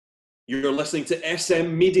You're listening to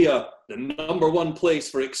SM Media, the #1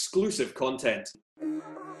 place for exclusive content.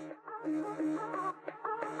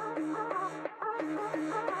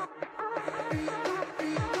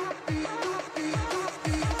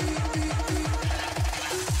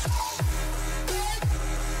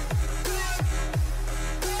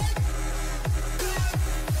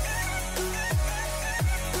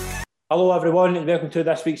 Hello everyone and welcome to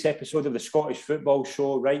this week's episode of the Scottish Football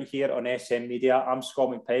Show right here on SM Media. I'm Scott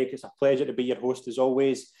McPike. It's a pleasure to be your host as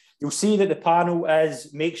always. You'll see that the panel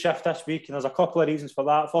is makeshift this week and there's a couple of reasons for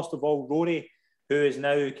that. First of all, Rory, who is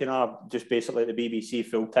now kind of just basically at the BBC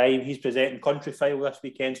full time, he's presenting Countryfile this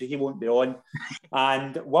weekend, so he won't be on.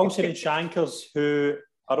 And Wilson and Shankers, who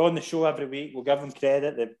are on the show every week, we'll give them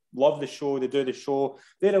credit. They love the show, they do the show.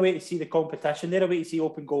 They're away to see the competition. They're away to see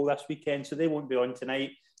Open Goal this weekend, so they won't be on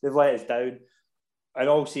tonight. They've let us down. In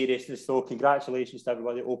all seriousness, though, congratulations to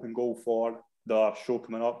everybody at Open Goal for their show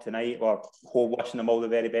coming up tonight. We're wishing them all the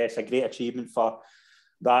very best. A great achievement for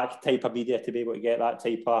that type of media to be able to get that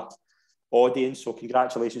type of audience. So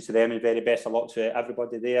congratulations to them and very best of luck to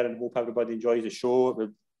everybody there and hope everybody enjoys the show. It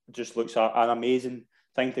just looks an amazing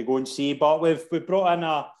thing to go and see. But we've brought in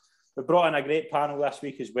a great panel this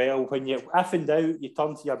week as well. When you, if in doubt, you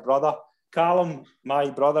turn to your brother. Callum, my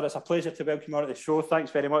brother, it's a pleasure to welcome you on the show.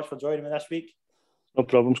 Thanks very much for joining me this week. No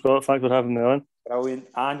problem, Scott. Thanks for having me on. Brilliant.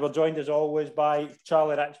 And we're joined as always by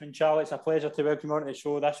Charlie Richmond. Charlie, it's a pleasure to welcome you on the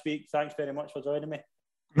show this week. Thanks very much for joining me.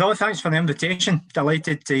 No, thanks for the invitation.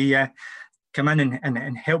 Delighted to come in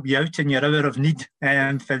and help you out in your hour of need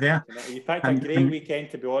for there. You picked a great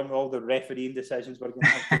weekend to be on with all the refereeing decisions we're going to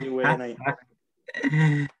have to deal with tonight.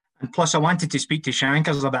 And plus, I wanted to speak to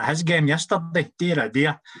Shankers about his game yesterday. Dear, oh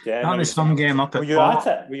dear. Yeah, that was some game up at Were you at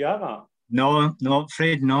it? Were you at that? No,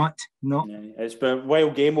 afraid not. No. Yeah, it's been a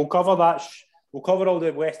wild game. We'll cover that. We'll cover all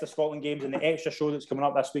the West of Scotland games in the extra show that's coming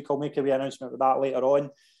up this week. I'll make a wee announcement with that later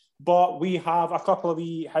on. But we have a couple of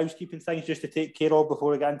wee housekeeping things just to take care of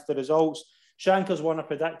before we get into the results. Shankers won a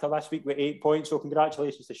predictor this week with 8 points, so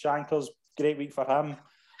congratulations to Shankers. Great week for him.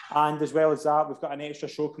 And as well as that, we've got an extra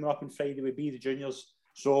show coming up on Friday with Be the Juniors.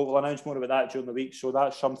 So we'll announce more about that during the week. So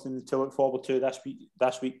that's something to look forward to this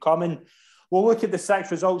week coming. We'll look at the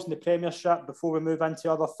 6 results in the Premiership before we move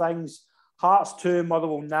into other things. Hearts 2,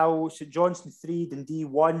 Motherwell 0, St Johnstone 3, Dundee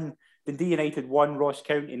 1, Dundee United 1, Ross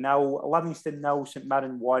County 0, Livingston 0, St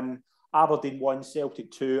Mirren 1, Aberdeen 1,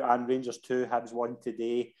 Celtic 2 and Rangers 2, Hibs 1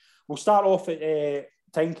 today. We'll start off at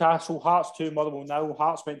Tynecastle. Hearts 2, Motherwell 0.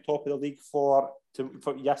 Hearts went top of the league for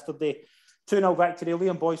yesterday. 2-0 victory.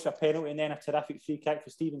 Liam Boyce with a penalty and then a terrific free kick for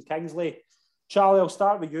Stephen Kingsley. Charlie, I'll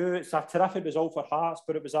start with you. It's a terrific result for Hearts,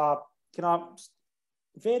 but it was a kind of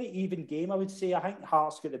very even game, I would say. I think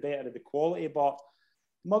Hearts got the better of the quality, but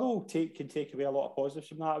Motherwell can take away a lot of positives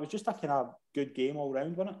from that. It was just a kind of good game all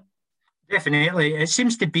round, wasn't it? Definitely. It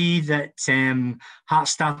seems to be that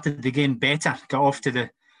Hearts started the game better, got off to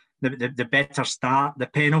the better start. The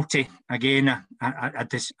penalty, again,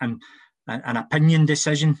 an opinion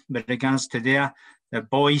decision with regards to the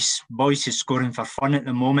Boyce is scoring for fun at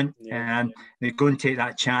the moment, and they go and take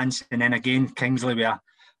that chance. And then again, Kingsley with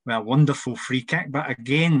a wonderful free kick. But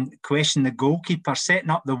again, question the goalkeeper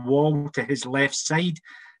setting up the wall to his left side,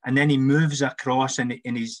 and then he moves across, and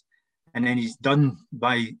then he's done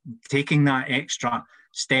by taking that extra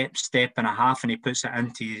step and a half, and he puts it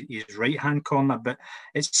into his right-hand corner. But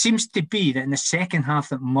it seems to be that in the second half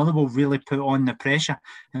that Motherwell really put on the pressure,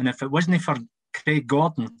 and if it wasn't for Craig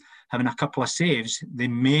Gordon having a couple of saves,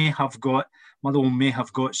 Motherwell may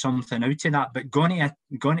have got something out of that. But going to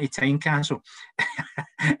Tynecastle,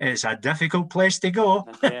 it's a difficult place to go.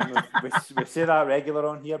 we say that regular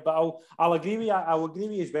on here, but I'll agree with you. I'll agree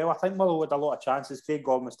with you as well. I think Motherwell had a lot of chances. Craig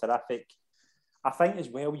Gordon was terrific. I think as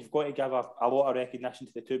well, you've got to give a lot of recognition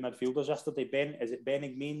to the two midfielders yesterday.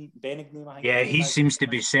 Benigni? Yeah, he seems to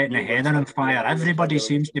be setting the header on fire. Everybody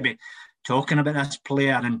seems to be talking about this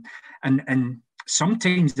player, and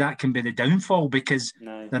sometimes that can be the downfall, because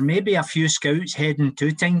there may be a few scouts heading to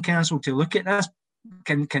Tynecastle to look at this.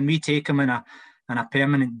 Can we take him in a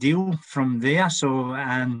permanent deal from there? So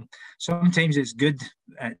sometimes it's good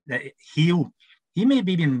that he may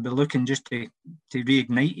be even be looking just to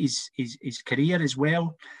reignite his career as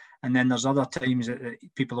well. And then there's other times that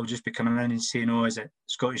people will just be coming in and saying, is it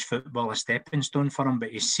Scottish football a stepping stone for him? But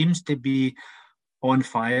he seems to be on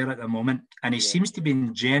fire at the moment, and he seems to be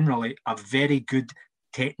generally a very good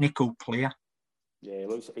technical player. Yeah,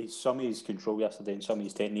 some of his control yesterday and some of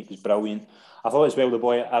his technique was brilliant. I thought as well the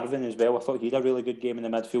boy Irvine as well. I thought he had a really good game in the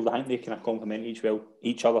midfield. I think they kind of complement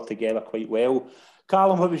each other together quite well.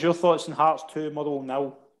 Callum, what was your thoughts on Hearts 2, Motherwell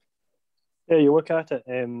 0? Yeah, you look at it.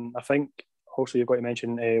 I think also you've got to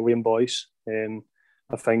mention Liam Boyce.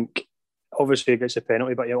 I think obviously he gets a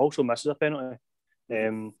penalty, but he also misses a penalty.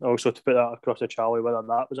 Also to put that across to Charlie, whether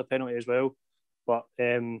that was a penalty as well. But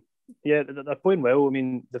yeah, they're playing well. I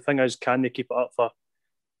mean, the thing is, can they keep it up for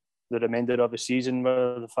the remainder of the season?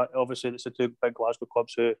 Where obviously it's the two big Glasgow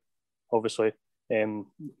clubs who obviously go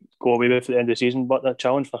away with at the end of the season. But the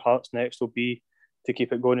challenge for Hearts next will be to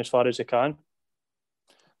keep it going as far as they can.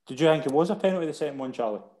 Did you think it was a penalty, the second one,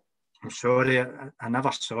 Charlie? I'm sorry, I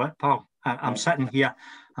never saw it, pal. I'm sitting here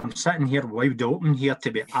wide open here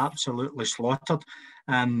to be absolutely slaughtered,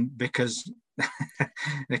 because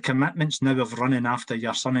the commitments now of running after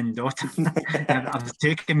your son and daughter have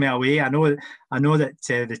taken me away. I know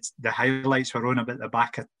that the highlights were on about the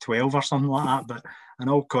back of 12 or something like that, but an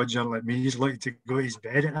old codger like me is like to go to his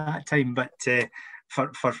bed at that time. But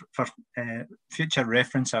for future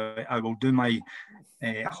reference, I will do my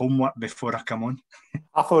homework before I come on.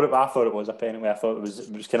 I thought it was a penalty. I thought it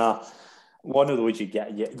was kind of one of those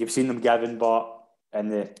you've seen them given, but in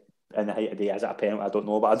the height of the day, is it a penalty? I don't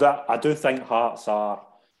know, but I do think Hearts are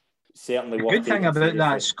certainly. The good thing about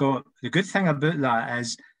that, Scott, the good thing about that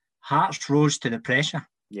is Hearts rose to the pressure.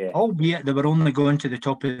 Yeah. Albeit they were only going to the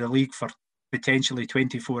top of the league for potentially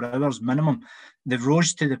 24 hours minimum. They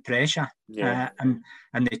rose to the pressure, and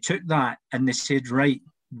they took that and they said, right,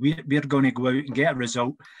 we're going to go out and get a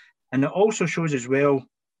result. And it also shows as well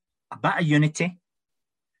a bit of unity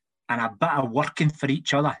and a bit of working for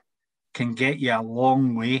each other can get you a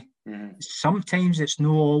long way. Mm-hmm. Sometimes it's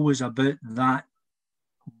not always about that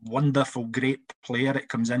wonderful, great player that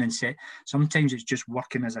comes in and set. Sometimes it's just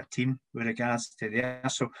working as a team with regards to there.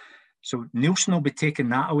 So Neilson will be taking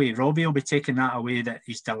that away. Robbie will be taking that away, that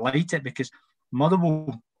he's delighted because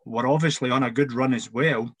Motherwell were obviously on a good run as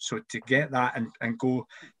well. So to get that and go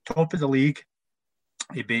top of the league,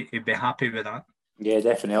 he'd be happy with that. Yeah,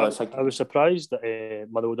 definitely. I was surprised that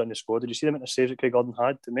Motherwell didn't score. Did you see the amount of saves that Craig Gordon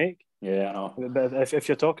had to make? Yeah, I know. But if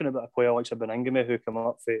you're talking about a player like Beningame who come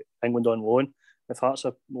up for England on loan, if Hearts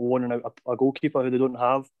are loaning out a goalkeeper who they don't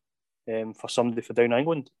have for somebody for down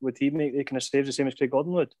England, would he make the kind of saves the same as Craig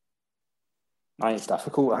Gordon would? I think it's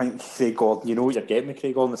difficult. I think Craig Gordon, you know what you're getting with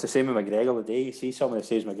Craig Gordon. It's the same with McGregor the day. You see some of the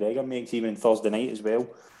saves McGregor makes even Thursday night as well.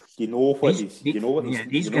 You know what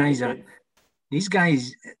these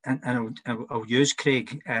guys, and I'll use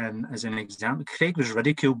Craig as an example. Craig was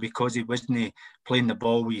ridiculed because he wasn't playing the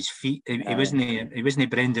ball with his feet. He wasn't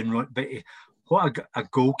Brendan Rodgers, but what a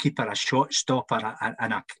goalkeeper, a shot stopper,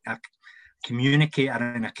 and a communicator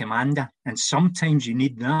and a commander. And sometimes you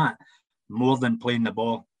need that more than playing the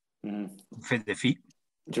ball for the feet.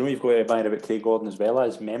 Do you know you've got to admire about Craig Gordon as well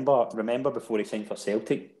as remember before he signed for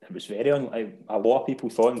Celtic, it was very a lot of people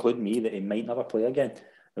thought, including me, that he might never play again.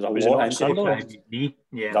 There's a lot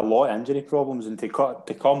of injury problems, and to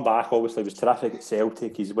come back obviously was terrific at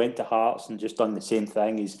Celtic. He's went to Hearts and just done the same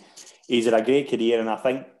thing. He's had a great career, and I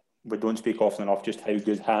think we don't speak often enough just how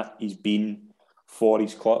good he's been for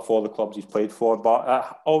the clubs he's played for.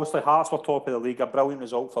 But obviously Hearts were top of the league, a brilliant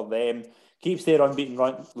result for them. Keeps their unbeaten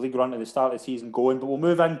league run at the start of the season going. But we'll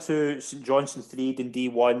move into St Johnstone 3, Dundee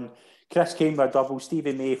 1. Chris Kane with a double,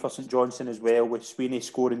 Stevie May for St Johnstone as well, with Sweeney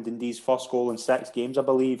scoring Dundee's first goal in 6 games, I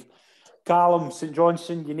believe. Callum, St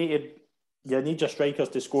Johnstone, you need your strikers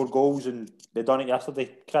to score goals, and they done it yesterday.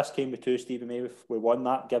 Chris Kane with 2, Stevie May with 1.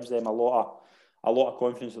 That gives them a lot of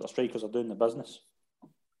confidence that their strikers are doing the business.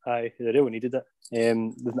 Aye, they really needed it. I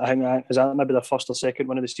think is that maybe the first or second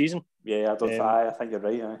one of the season? Yeah, I think you're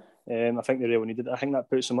right. I think they really needed it. I think that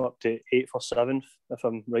puts them up to 8th or 7th, if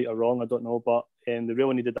I'm right or wrong. I don't know, but they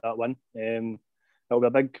really needed that win. It'll be a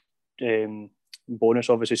big bonus,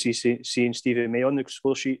 obviously, seeing Stevie May on the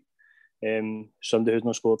score sheet. Somebody who's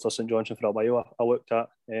not scored for St Johnstone for a while, I looked at.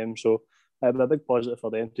 So it'll be a big positive for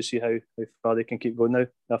them to see how far they can keep going now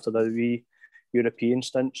after the wee European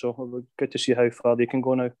stint. So it'll be good to see how far they can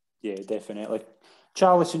go now. Yeah, definitely.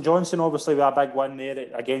 Charlie, St Johnstone, obviously, with a big win there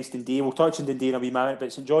against Dundee. We'll touch on Dundee in a wee minute,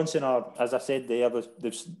 but St Johnstone are, as I said there,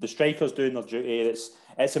 the strikers doing their duty.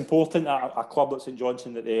 It's important at a club like St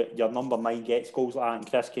Johnstone that your number 9 gets goals like that, and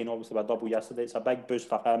Chris Kane obviously with a double yesterday. It's a big boost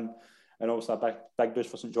for him, and obviously a big boost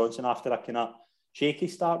for St Johnstone after a kind of shaky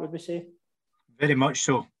start, would we say? Very much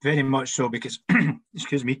so, because,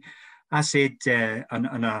 excuse me, I said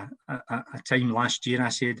on a time last year, I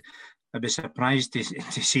said, I'd be surprised to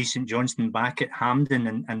see St Johnstone back at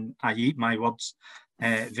Hampden, and I eat my words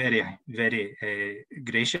very, very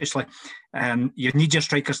graciously. You need your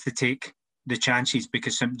strikers to take the chances,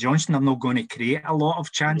 because St Johnstone are not going to create a lot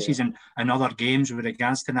of chances in other games with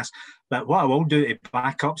regards to this. But what I will do to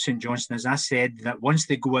back up St Johnstone is I said that once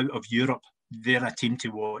they go out of Europe, they're a team to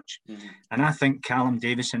watch. Mm-hmm. And I think Callum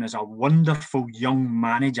Davidson is a wonderful young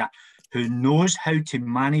manager who knows how to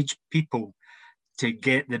manage people to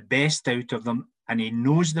get the best out of them, and he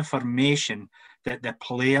knows the formation that the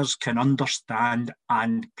players can understand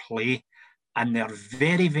and play, and they're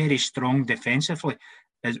very, very strong defensively.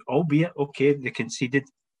 As albeit, okay, they conceded,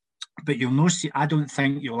 but you'll not see. I don't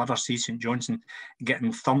think you'll ever see St Johnstone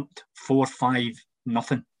getting thumped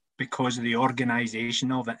 4-5-0 because of the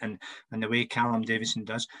organisation of it and the way Callum Davidson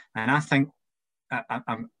does. And I think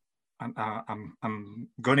I'm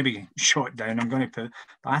going to be shot down. But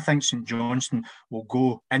I think St Johnstone will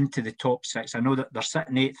go into the top 6. I know that they're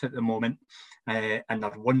sitting 8th at the moment, and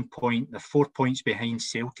they're 1 point, they're 4 points behind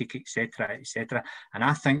Celtic, etc., etc. And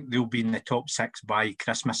I think they'll be in the top 6 by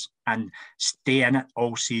Christmas and stay in it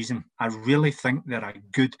all season. I really think they're a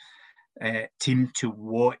good team to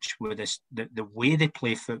watch with this, the way they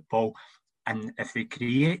play football, and if they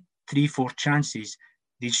create 3-4 chances,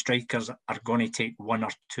 these strikers are going to take 1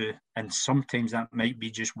 or 2, and sometimes that might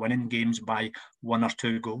be just winning games by 1 or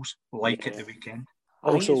 2 goals, like at the weekend.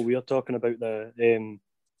 Also, we are talking about the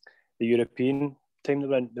European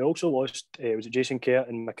team they also lost. Was it Jason Kerr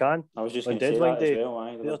and McCann? I was just going to say that as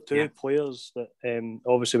well. They're two players that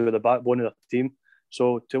obviously were the backbone of the team.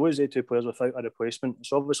 So to lose the 2 players without a replacement,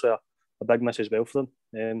 it's obviously a big miss as well for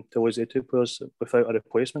them. To lose the 2 players without a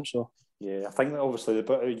replacement. So yeah, I think that obviously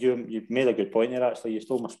you made a good point there. Actually, you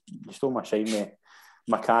stole my shine with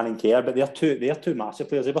McCann and Kerr, but they're two massive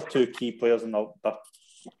players. They were 2 key players in the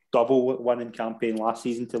double winning campaign last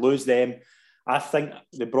season. To lose them, I think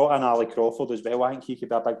they brought in Ali Crawford as well. I think he could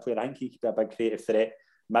be a big player. I think he could be a big creative threat.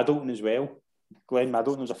 Middleton as well. Glenn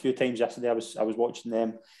Middleton, there was a few times yesterday I was watching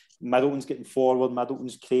them. Middleton's getting forward.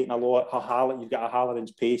 Middleton's creating a lot. You've got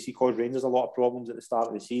Halloran's pace. He caused Rangers a lot of problems at the start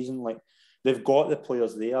of the season. Like, they've got the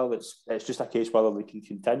players there. It's just a case whether they can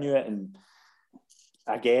continue it. And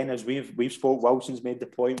again, as we've spoke, Wilson's made the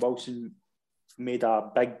point. Wilson made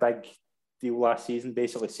a big deal last season,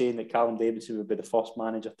 basically saying that Callum Davidson would be the first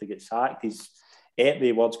manager to get sacked. He's ate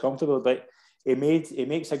the words comfortably, but he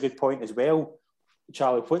makes a good point as well.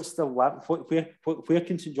 Charlie, where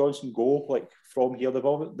can St Johnstone go like from here?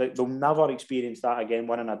 They'll never experience that again,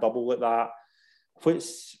 winning a double like that.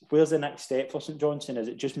 Where's the next step for St Johnstone? Is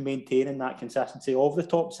it just maintaining that consistency of the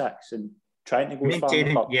top 6 and trying to go as far as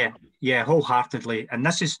the cup? Yeah, wholeheartedly. And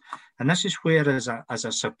this is where, as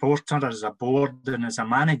a supporter, as a board, and as a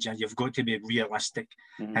manager, you've got to be realistic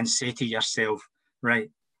and say to yourself, right,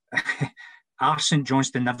 are St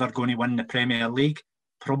Johnstone never going to win the Premier League?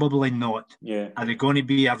 Probably not. Yeah. Are they going to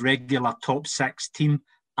be a regular top 6 team?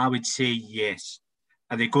 I would say yes.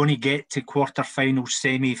 Are they going to get to quarter-finals,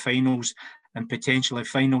 semi-finals, and potentially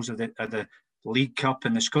finals of the League Cup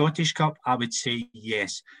and the Scottish Cup? I would say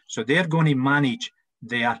yes. So they're going to manage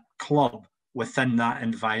their club within that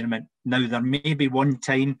environment. Now, there may be one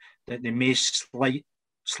time that they may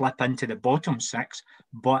slip into the bottom 6,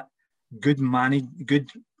 but good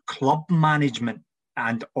club management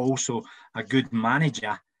and also a good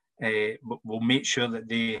manager will make sure that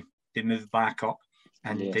they move back up.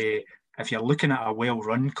 And if you're looking at a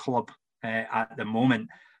well-run club at the moment,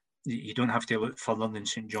 you don't have to look further than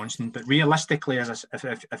St Johnstone. But realistically, if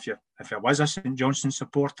I was a St Johnstone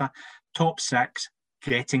supporter, top 6,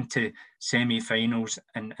 getting to semi-finals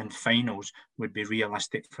and finals would be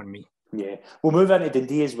realistic for me. Yeah, we'll move into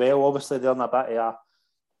Dundee as well. Obviously, they're in a bit of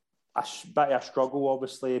a struggle.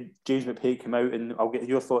 Obviously, James McPake came out, and I'll get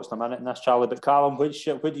your thoughts in a minute on this, Charlie. But Callum, what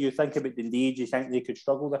do you think about Dundee? Do you think they could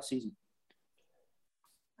struggle this season?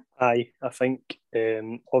 Aye, I think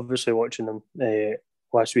obviously watching them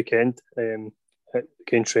last weekend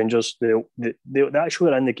against Rangers, they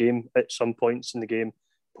actually were in the game at some points in the game,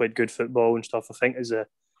 played good football and stuff. I think is the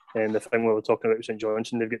thing we were talking about with St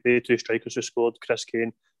Johnstone. They've got the 2 strikers who scored, Chris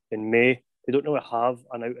Kane and May. They don't really have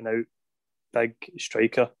an out-and-out big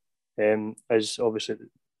striker. Is obviously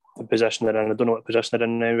the position they're in. I don't know what position they're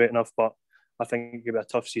in now right enough, but I think it could be a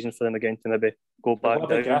tough season for them again to maybe go back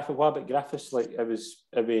down. What about Griffiths? Like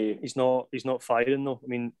he's not firing though. I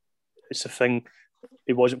mean, it's a thing.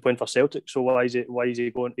 He wasn't playing for Celtic, so why is he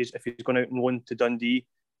going? If he's going out and loan to Dundee,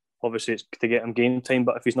 obviously it's to get him game time.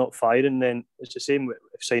 But if he's not firing, then it's the same with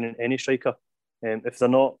signing any striker. If they're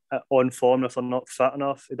not on form, if they're not fit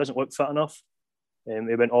enough, it doesn't look fit enough.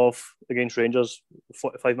 He went off against Rangers,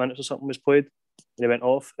 45 minutes or something was played, and he went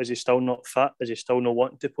off. Is he still not fit? Is he still not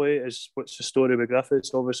wanting to play? What's the story with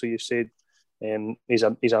Griffiths? Obviously, you said he's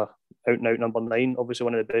a out-and-out number 9, obviously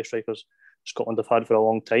one of the best strikers Scotland have had for a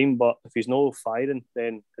long time, but if he's no firing,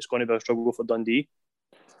 then it's going to be a struggle for Dundee.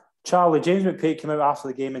 Charlie, James McPake came out after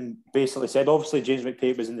the game and basically said, obviously James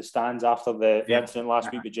McPake was in the stands after the incident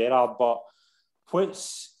last week with Gerrard, but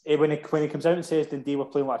when he comes out and says Dundee were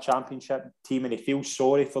playing like a championship team, and he feels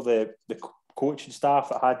sorry for the coaching staff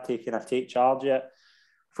that had taken a take charge yet.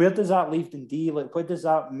 Where does that leave Dundee? Like, what does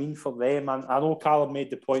that mean for them? And I know Callum made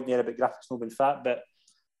the point there about Griffiths not being fit, but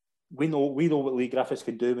we know what Lee Griffiths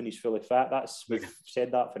can do when he's fully fit. We've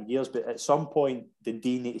said that for years. But at some point,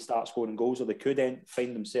 Dundee need to start scoring goals, or they could then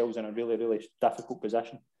find themselves in a really, really difficult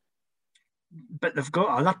position. But they've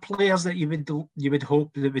got other players that you would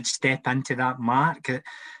hope that would step into that mark.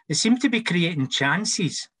 They seem to be creating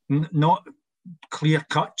chances, not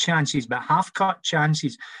clear-cut chances, but half-cut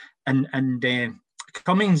chances, and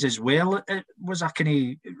Cummings as well. It was a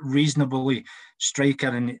kind of reasonably striker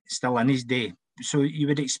and still in his day. So you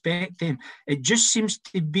would expect them. It just seems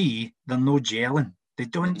to be they're no gelling. They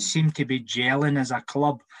don't seem to be gelling as a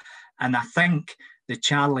club. And I think the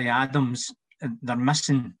Charlie Adams, they're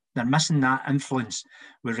missing that influence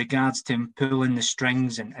with regards to him pulling the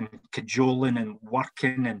strings and cajoling and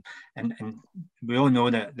working and we all know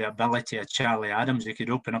that the ability of Charlie Adams. He could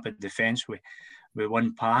open up a defence with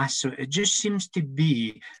one pass. So it just seems to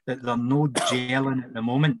be that they're no gelling at the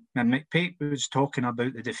moment. And McPake was talking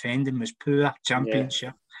about the defending was poor,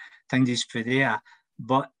 championship, things for there.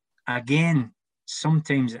 But again,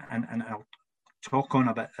 sometimes, and I'll talk on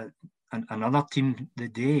about another team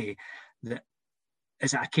today, that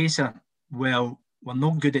is it a case of, well, we're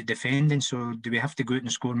not good at defending, so do we have to go out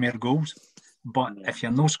and score more goals? But if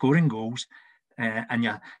you're not scoring goals, and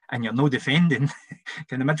you're no defending,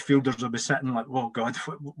 kind of midfielders will be sitting like, "Oh God,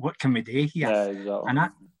 what can we do here?" Yeah, exactly.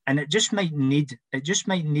 And it just might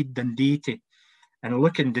need Dundee to. And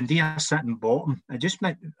looking, Dundee are sitting bottom. I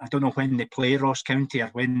don't know when they play Ross County or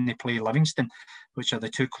when they play Livingston, which are the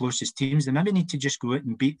two closest teams. They maybe need to just go out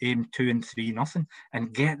and beat them 2-3-0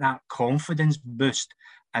 and get that confidence boost,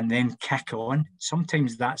 and then kick on.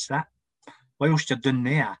 Sometimes that's that. Whilst you're doing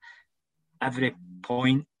there, every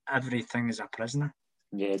point, everything is a prisoner.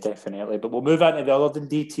 Yeah, definitely. But we'll move on to the other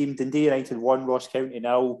Dundee team. Dundee United 1, Ross County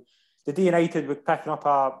 0. Dundee United were picking up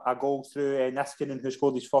a goal through Niskanen, who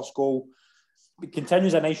scored his first goal. It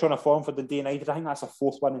continues a nice run of form for Dundee United. I think that's a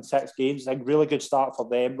fourth win in 6 games. A really good start for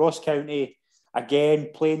them. Ross County, again,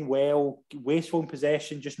 playing well, wasteful in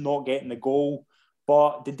possession, just not getting the goal.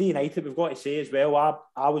 But Dundee United, we've got to say as well,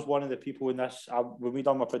 I was one of the people in this, when we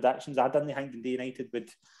done my predictions, I didn't think Dundee United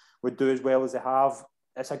would do as well as they have.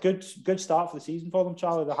 It's a good start for the season for them,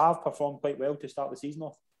 Charlie. They have performed quite well to start the season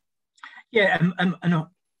off. Yeah,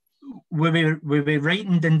 we were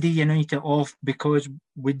writing Dundee United off because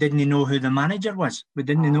we didn't know who the manager was. We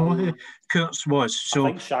didn't know who Kurtz was. So I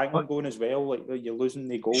think Shankland going as well. Like, you're losing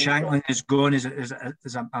the goals. Shankland is going as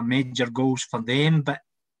a major goals for them. But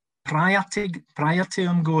prior to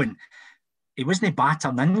him going, he wasn't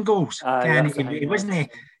battered in goals.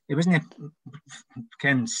 He wasn't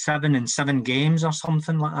 7 in 7 games or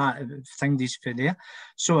something like that. Things for there.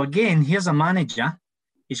 So again, here's a manager.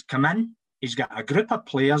 He's come in. He's got a group of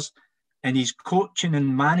players, and he's coaching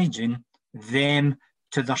and managing them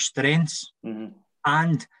to their strengths. Mm-hmm.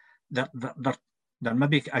 And they're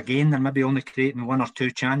maybe only creating 1 or 2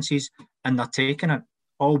 chances, and they're taking it.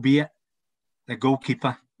 Albeit the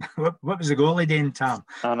goalkeeper. What was the goalie doing, Tom?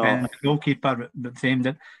 I know. And the goalkeeper framed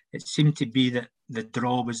it. It seemed to be that the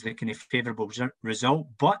draw was the kind of favourable result,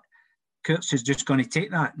 but Kurtz is just going to take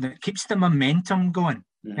that. That keeps the momentum going.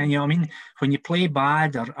 Mm-hmm. And you know what I mean? When you play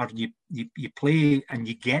bad or you play and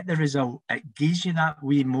you get the result, it gives you that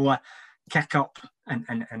wee more kick up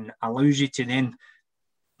and allows you to then,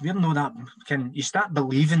 we're not that, you start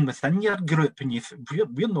believing within your group, and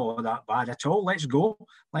we're not that bad at all. Let's go.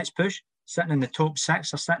 Let's push. Sitting in the top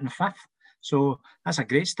 6 or sitting 5th. So that's a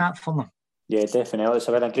great start for them. Yeah, definitely.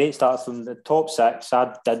 So a great start from the top 6.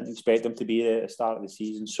 I didn't expect them to be there at the start of the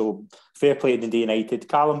season. So fair play to Dundee United.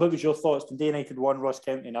 Callum, what was your thoughts? Dundee United 1, Ross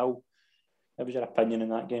County 0. What was your opinion in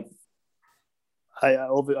that game? I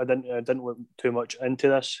didn't look too much into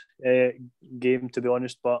this game, to be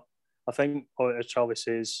honest, but I think, as Charlie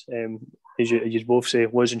says, as you both say,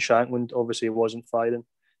 losing Shankland, obviously he wasn't firing.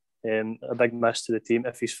 A big miss to the team.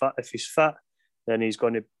 If he's fit, then he's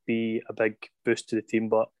going to be a big boost to the team.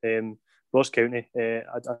 But Ross County,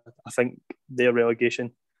 I think their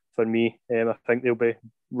relegation, for me, I think they'll be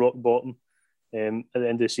rock bottom at the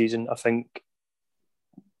end of the season. I think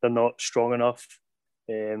they're not strong enough.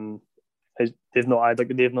 They've not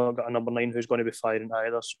got a number 9 who's going to be firing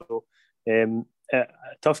either. So a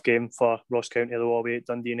tough game for Ross County though, away at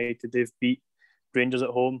Dundee United. They've beat Rangers at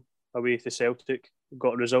home, away to Celtic,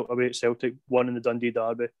 got a result away at Celtic, won in the Dundee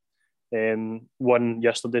derby, won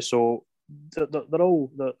yesterday. So they're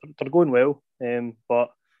going well.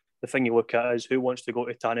 But the thing you look at is who wants to go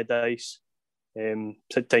to Tannadice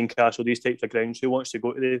Tynecastle, these types of grounds. Who wants to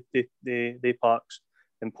go to the parks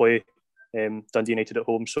and play Dundee United at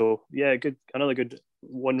home? So yeah, another good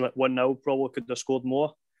 1-0. Probably could have scored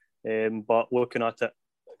more, but looking at it,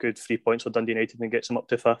 a good 3 points for Dundee United and gets them up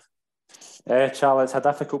to 5th. Charlie, it's a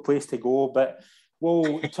difficult place to go, but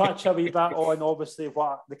we'll touch a wee bit on obviously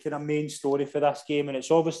what the kind of main story for this game, and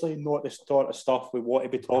it's obviously not the sort of stuff we want to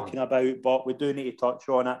be talking about, but we do need to touch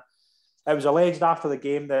on it. It was alleged after the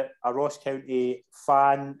game that a Ross County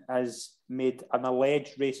fan has made an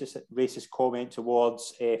alleged racist comment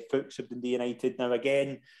towards Fuchs of Dundee United. Now,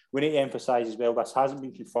 again, we need to emphasise as well, this hasn't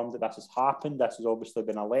been confirmed that this has happened. This has obviously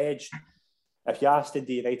been alleged. If you asked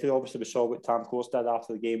Dundee United, obviously we saw what Tam Course did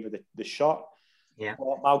after the game with the shot. Yeah.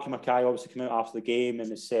 Well, Malcolm Mackay obviously came out after the game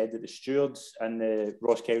and has said that the stewards and the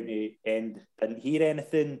Ross County end didn't hear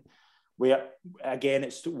anything. Again,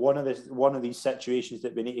 it's one of these situations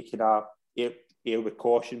that we need to kind of air with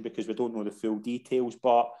caution because we don't know the full details.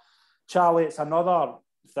 But Charlie, it's another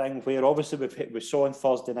thing where obviously we saw on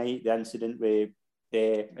Thursday night the incident with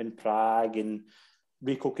in Prague and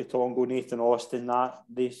Rico Katongo, Nathan Austin.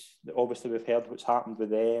 Obviously we've heard what's happened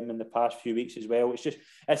with them in the past few weeks as well.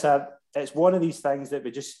 It's one of these things that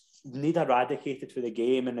we just need eradicated for the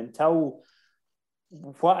game, and until.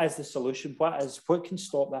 What is the solution? What can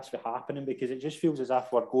stop this from happening? Because it just feels as if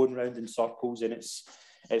we're going round in circles, and it's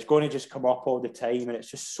going to just come up all the time, and it's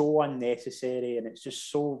just so unnecessary, and it's just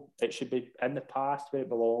so it should be in the past where it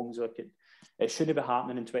belongs. It shouldn't be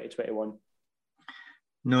happening in 2021.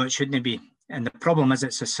 No, it shouldn't be. And the problem is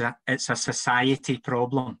it's a society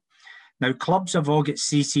problem. Now, clubs have all got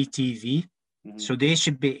CCTV, so they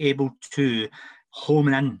should be able to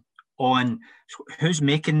home in on who's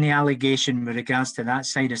making the allegation with regards to that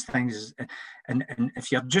side of things. And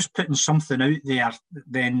if you're just putting something out there,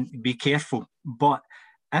 then be careful. But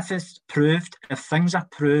if it's proved, if things are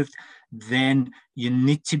proved, then you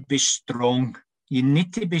need to be strong. You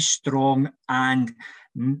need to be strong and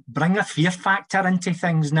bring a fear factor into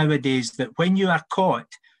things nowadays, that when you are caught,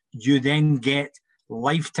 you then get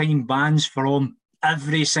lifetime bans from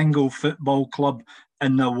every single football club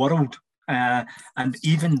in the world. And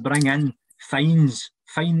even bring in fine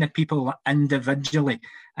the people individually,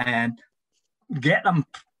 and get them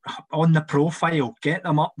on the profile, get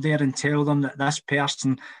them up there and tell them that this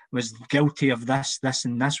person was guilty of this,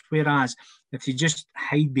 and this. Whereas if you just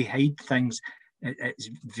hide behind things, it's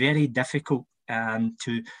very difficult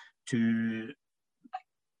to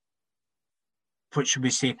what should we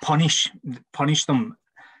say, punish them.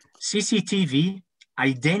 CCTV,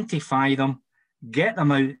 identify them, get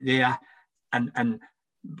them out there, and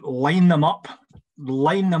line them up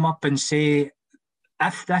and say,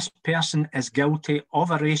 if this person is guilty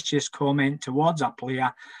of a racist comment towards a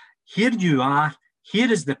player, here you are,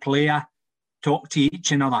 here is the player, talk to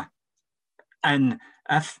each other. And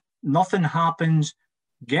if nothing happens,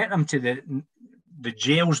 get them to the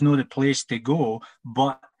jail's not the place to go,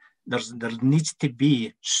 but there needs to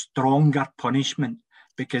be stronger punishment,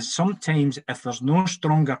 because sometimes if there's no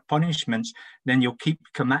stronger punishments, then you'll keep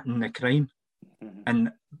committing the crime.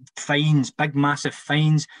 And fines, big massive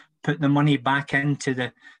fines, put the money back into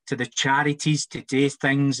the charities to do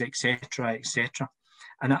things, etc., etc.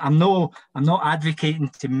 And I'm not advocating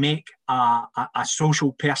to make a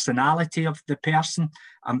social personality of the person.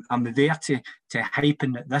 I'm there to hype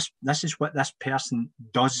in that this is what this person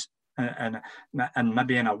does, and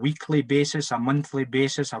maybe on a weekly basis, a monthly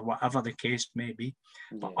basis, or whatever the case may be.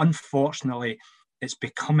 Yeah. But unfortunately, it's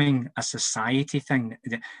becoming a society thing.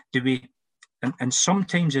 Do we? And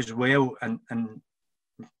sometimes as well, and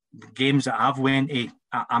games that I've went to,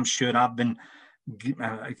 I'm sure I've been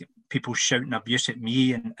people shouting abuse at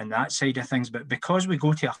me and that side of things. But because we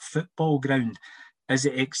go to a football ground,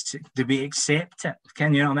 do we accept it?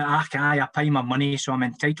 Can you know? I pay my money, so I'm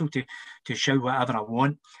entitled to shout whatever I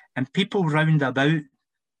want. And people round about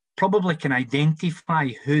probably can identify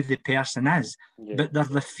who the person is, yeah. But there's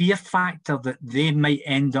the fear factor that they might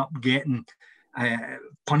end up getting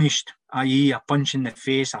punished, i.e. a punch in the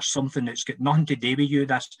face or something that's got nothing to do with you.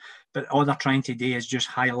 But all they're trying to do is just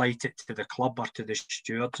highlight it to the club or to the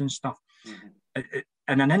stewards and stuff. Mm-hmm.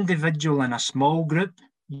 In an individual, in a small group,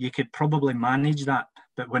 you could probably manage that.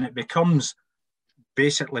 But when it becomes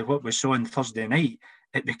basically what we saw on Thursday night,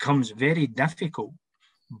 it becomes very difficult.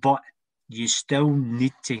 But you still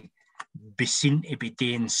need to be seen to be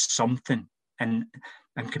doing something. And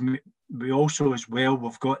we also as well,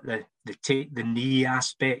 we've got the take the knee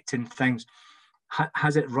aspect and things.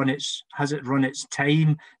 Has it run its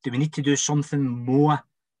time? Do we need to do something more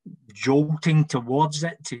jolting towards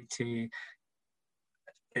it?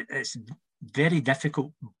 It's very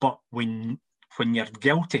difficult, but we when you're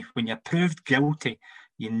guilty, when you're proved guilty,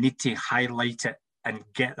 you need to highlight it and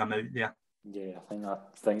get them out there. Yeah, I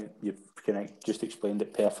think you've kind of just explained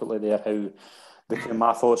it perfectly there, how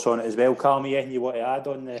my thoughts on it as well. Callum, anything you want to add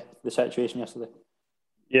on the situation yesterday?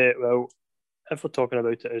 Yeah, well, if we're talking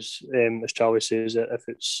about it as Charlie says, if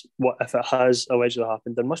it has allegedly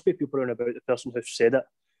happened, there must be people around about the person who said it,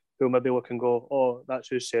 who maybe look and go, oh, that's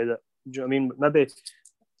who said it. Do you know what I mean? Maybe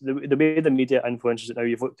the way the media influences it now,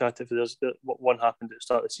 you've looked at it, there's one happened at the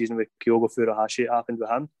start of the season with Kyogo Furuhashi, it happened with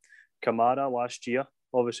him. Kamara last year,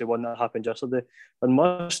 obviously one that happened yesterday. There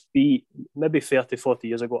must be maybe 30, 40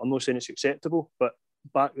 years ago, I'm not saying it's acceptable, but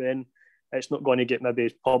back then it's not going to get maybe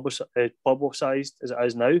as publicised as it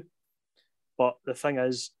is now. But the thing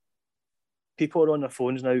is, people are on their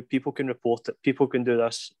phones now, people can report it, people can do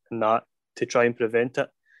this and that to try and prevent it.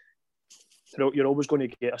 You're always going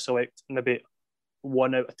to get a select, maybe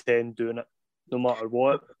 1 out of 10 doing it, no matter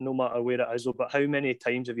what, no matter where it is. But how many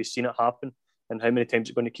times have you seen it happen, and how many times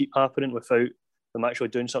is it going to keep happening without them actually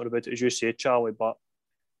doing something about it, as you say, Charlie? But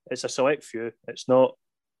it's a select few. It's 100%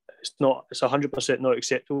 not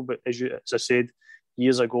acceptable. But as I said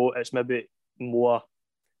years ago, it's maybe more.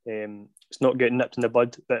 It's not getting nipped in the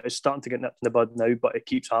bud, but it's starting to get nipped in the bud now. But it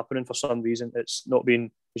keeps happening for some reason. It's not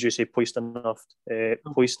being, as you say, policed enough.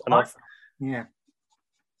 Yeah.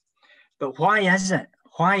 But why is it?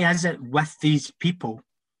 Why is it with these people,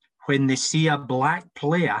 when they see a black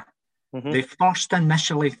player, they first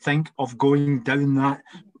initially think of going down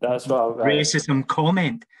that's racism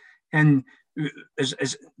comment? And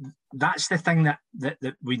that's the thing that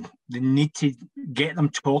they need to get them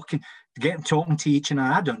talking to each other.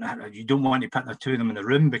 I don't know. You don't want to put the two of them in the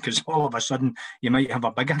room, because all of a sudden you might have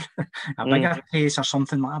a bigger case or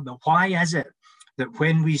something like that. But why is it that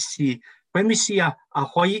when we see a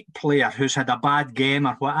white player who's had a bad game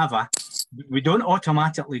or whatever, we don't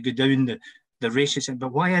automatically go down the racism?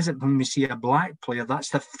 But why is it when we see a black player, that's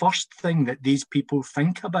the first thing that these people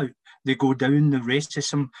think about? They go down the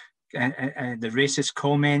racism, the racist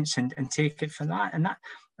comments, and take it for that. And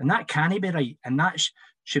that can't be right. And that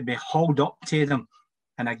should be hauled up to them.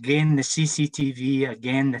 And again, the CCTV,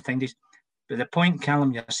 again, the thing is, but the point,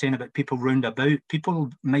 Callum, you're saying about people round about,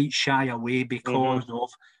 people might shy away because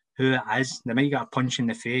of who it is. They might get a punch in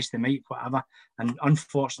the face, they might whatever. And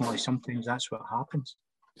unfortunately, sometimes that's what happens.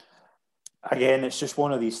 Again, it's just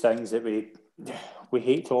one of these things that we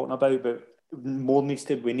hate talking about, but we need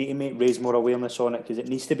to raise more awareness on it, because it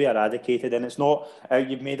needs to be eradicated. And it's not,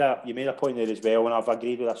 you made a point there as well, and I've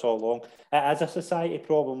agreed with this all along. It is a society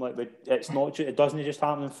problem. Like, it doesn't just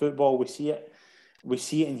happen in football. We see it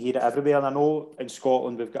and hear it everywhere. And I know in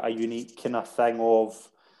Scotland we've got a unique kind of thing of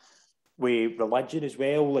with religion as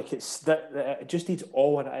well. Like, it just needs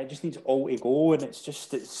all to go, and it's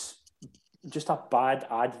just a bad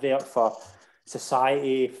advert for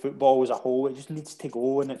society, football as a whole. It just needs to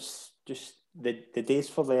go, and it's just the days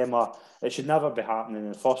for them it should never be happening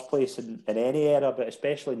in the first place in any era, but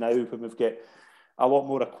especially now when we've got a lot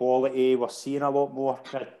more equality. We're seeing a lot more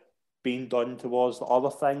kind of being done towards the other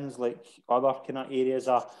things, like other kind of areas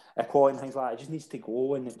of equality and things like that. It just needs to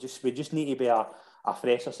go, and we just need to be a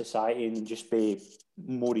fresher society and just be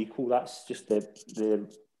more equal. That's just the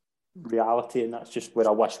reality, and that's just where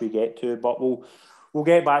I wish we get to. But we'll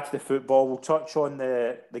get back to the football. We'll touch on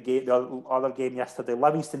the other game yesterday.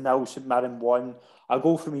 Livingston 0, St Mirren 1. A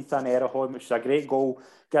goal from Ethan Errejón, which is a great goal.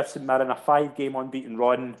 Gives St Mirren a 5-game unbeaten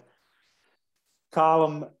run.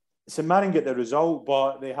 Callum, St Mirren get the result,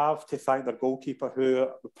 but they have to thank their goalkeeper, who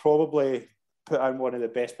probably put in one of the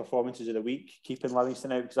best performances of the week, keeping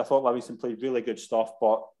Livingston out, because I thought Livingston played really good stuff,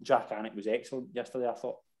 but Jack Alnwick was excellent yesterday, I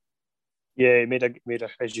thought. Yeah, he made a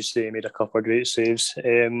as you say, he made a couple of great saves.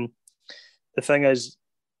 The thing is,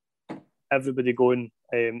 everybody going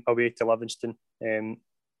away to Livingston,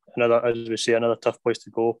 another tough place to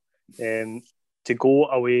go. To go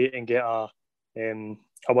away and get a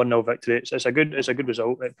 1-0 victory, it's a good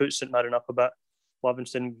result. It puts St Mirren up a bit.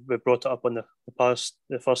 Livingston, we brought it up on the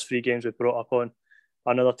first 3 games we brought up on.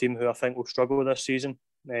 Another team who I think will struggle this season.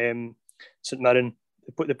 St Mirren,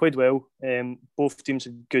 they played well. Both teams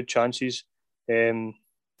had good chances.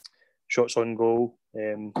 Shots on goal.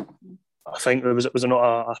 I think there was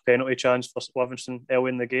not a penalty chance for Livingston early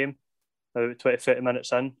in the game. About 20-30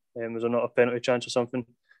 minutes in, was there not a penalty chance or something?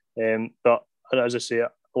 But as I say,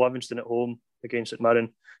 Livingston at home against St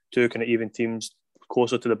Mirren, 2 kind of even teams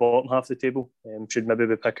closer to the bottom half of the table, should maybe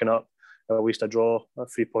be picking up at least a draw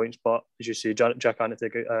at 3 points. But as you say, Jack Alnwick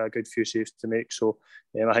take a good few saves to make. So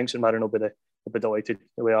I think St Mirren will be delighted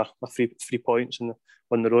with a 3 points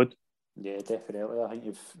on the road. Yeah, definitely. I think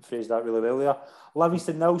you've phrased that really well there.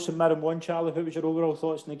 Livingston 0, St Mirren 1. Charlie, what was your overall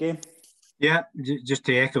thoughts on the game? Yeah, just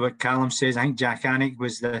to echo what Callum says, I think Jak Alnwick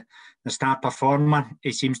was the star performer.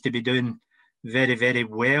 He seems to be doing very, very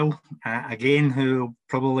well. Again, who will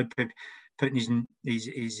probably putting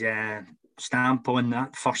his stamp on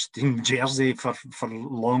that first team jersey for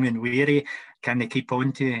long and weary. Can they keep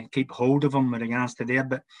hold of him with regards to there?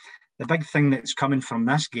 But the big thing that's coming from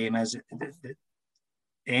this game is that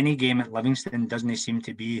any game at Livingston doesn't seem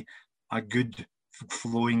to be a good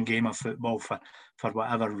flowing game of football for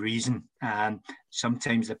whatever reason.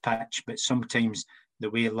 Sometimes the pitch, but sometimes the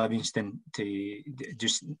way Livingston to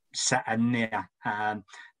just sit in there.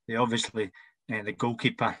 They obviously, the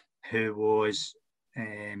goalkeeper who was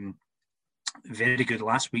very good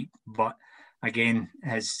last week, but again,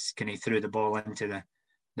 he threw the ball into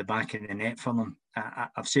the back of the net for them.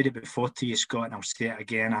 I've said it before to you, Scott, and I'll say it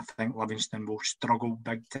again. I think Livingston will struggle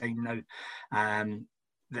big time now.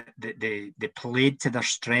 They played to their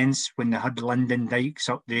strengths when they had Lyndon Dykes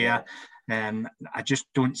up there. I just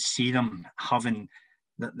don't see them having.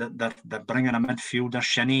 They're bringing a midfielder,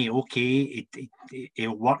 Shinnie. Okay,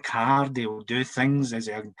 he'll work hard. He'll do things as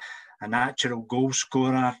a natural goal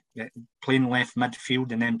scorer, playing left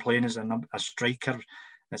midfield and then playing as a striker.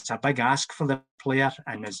 It's a big ask for the player,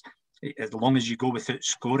 and as long as you go without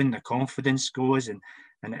scoring, the confidence goes. And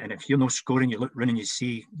if you're not scoring, you look around and you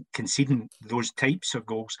see conceding those types of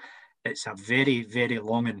goals. It's a very, very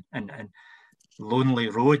long and lonely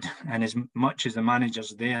road. And as much as the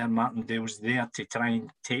manager's there, Martindale's there to try and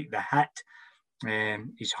take the hit,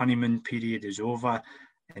 his honeymoon period is over,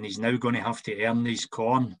 and he's now going to have to earn his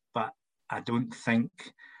corn. But I don't think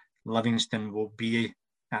Livingston will be.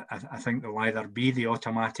 I think they'll either be the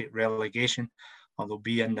automatic relegation or they'll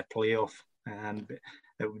be in the playoff. But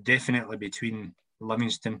it will definitely be between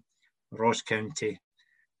Livingston, Ross County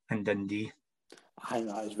and Dundee. I think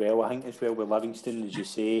that as well. I think as well with Livingston, as you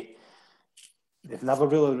say, they've never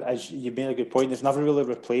really, as you made a good point, they've never really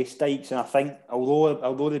replaced Dykes. And I think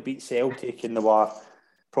although they beat Celtic and they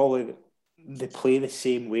play the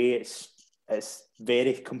same way, it's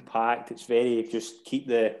very compact. It's very just keep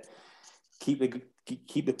the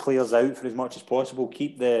players out for as much as possible.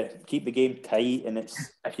 Keep the game tight, and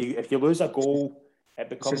it's if you lose a goal, it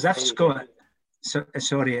becomes. It's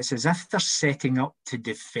as if they're setting up to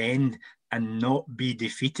defend and not be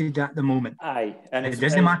defeated at the moment. Aye, and it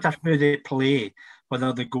doesn't matter who they play,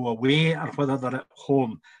 whether they go away or whether they're at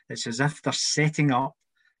home. It's as if they're setting up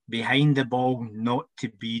behind the ball not to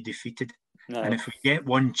be defeated. No. And if we get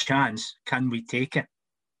one chance, can we take it?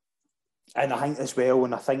 And I think as well,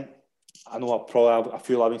 and I know probably a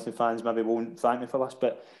few Livingston fans maybe won't thank me for this,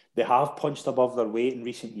 but they have punched above their weight in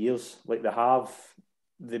recent years. Like they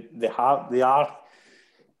are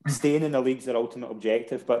staying in the league's their ultimate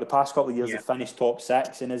objective. But the past couple of years, they've finished top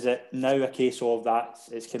 6, and is it now a case of that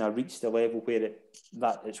it's kind of reached the level where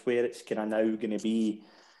it's kind of now going to be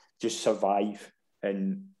just survive?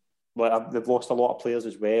 And they've lost a lot of players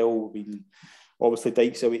as well. Obviously,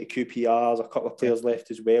 Dykes away to QPR. There's a couple of players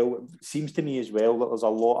left as well. It seems to me as well that there's a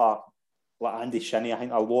lot of, like Andy Shinnie, I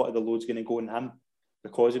think a lot of the load's going to go on him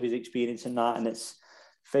because of his experience in that, and it's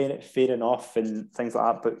fair enough and things like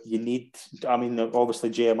that. But you need, obviously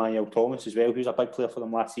Jeremiah Thomas as well, who's a big player for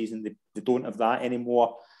them last season. They don't have that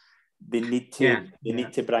anymore. They need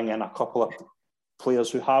to bring in a couple of players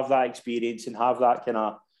who have that experience and have that kind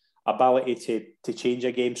of ability to change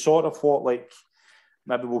a game. Sort of what, like,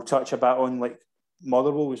 maybe we'll touch a bit on, like,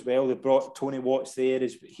 Motherwell as well. They brought Tony Watts there.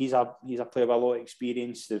 He's a player with a lot of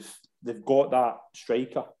experience. They've got that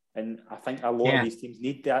striker, and I think a lot of these teams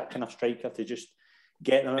need that kind of striker to just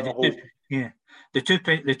get them out of the hole. Yeah, the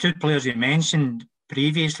two players you mentioned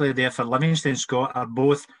previously there for Livingston, Scott, are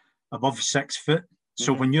both above 6 foot.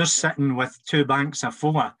 So when you're sitting with two banks of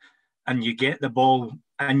 4 and you get the ball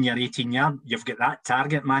in your 18-yard, you've got that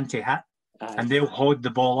target man to hit. And they'll hold the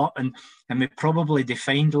ball up, and we probably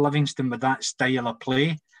defined Livingston with that style of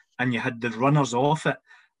play, and you had the runners off it.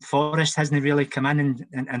 Forrest hasn't really come in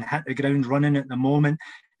and hit the ground running at the moment.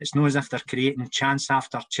 It's not as if they're creating chance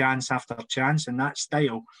after chance after chance in that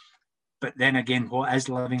style. But then again, what is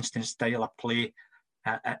Livingston's style of play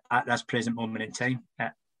at this present moment in time?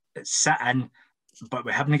 It's sit in, but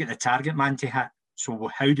we haven't got the target man to hit. So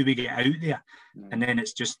how do we get out there? And then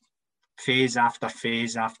it's just phase after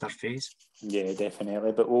phase after phase. Yeah,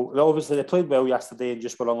 definitely. But obviously they played well yesterday and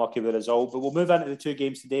just were unlucky with the result. But we'll move into the two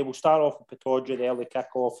games today. We'll start off with Pittodrie, the early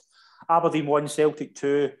kick-off. Aberdeen 1, Celtic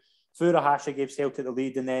 2. Furuhashi gave Celtic the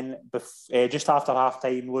lead, and then just after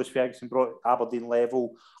half-time, Lewis Ferguson brought Aberdeen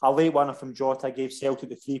level. A late winner from Jota gave Celtic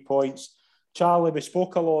the 3 points. Charlie, we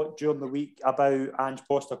spoke a lot during the week about Ange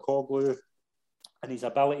Postecoglou and his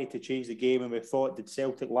ability to change the game, and we thought, did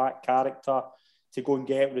Celtic lack character? to go and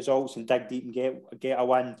get results and dig deep and get a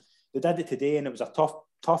win. They did it today, and it was a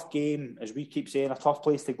tough game, as we keep saying, a tough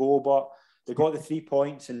place to go, but they got the 3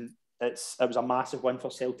 points, and it was a massive win for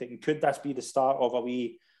Celtic. And could this be the start of a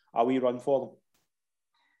wee run for them?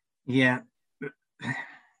 Yeah,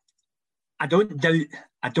 I don't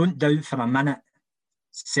doubt for a minute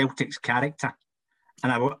Celtic's character,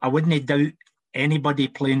 and I wouldn't doubt anybody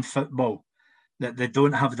playing football that they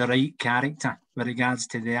don't have the right character with regards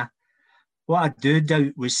to there. What I do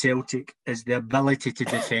doubt with Celtic is the ability to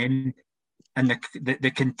defend, and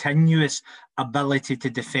the continuous ability to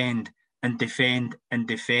defend and defend and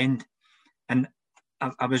defend. And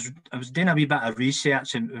I was doing a wee bit of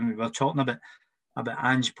research, and we were talking about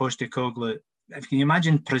Ange Postecoglou. If you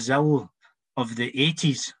imagine Brazil of the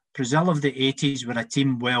 80s were a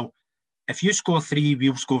team, well, if you score 3,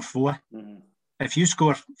 we'll score 4. Mm-hmm. If you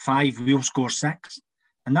score 5, we'll score 6.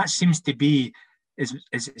 And that seems to be is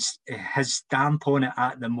his stamp on it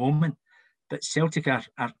at the moment. But Celtic are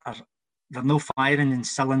they're no firing in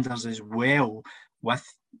cylinders as well, with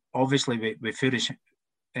obviously with Furush,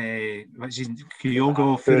 what's his name?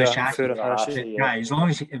 Kyogo Furuhashi. Yeah, as long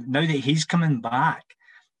as now that he's coming back,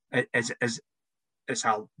 it's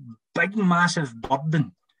a big, massive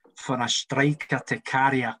burden for a striker to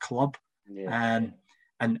carry a club. Yeah.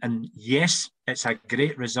 And yes, it's a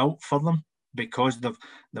great result for them because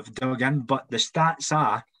they've dug in. But the stats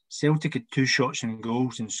are Celtic had 2 shots and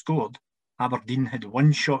goals and scored. Aberdeen had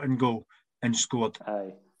 1 shot and goal and scored.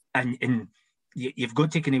 Aye. And you've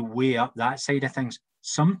got to kind of weigh up that side of things.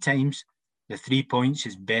 Sometimes the 3 points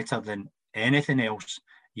is better than anything else.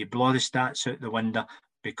 You blow the stats out the window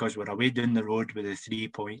because we're away down the road with the 3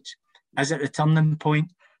 points. Is it a turning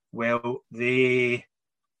point? Well, they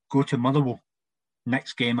go to Motherwell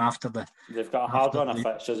next game after they've got a hard run of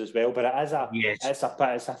fixtures as well, but it's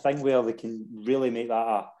a thing where they can really make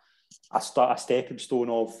that a stepping stone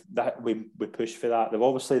of that. We push for that. They've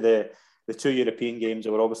obviously the 2 European games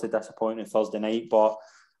that were obviously disappointing Thursday night, but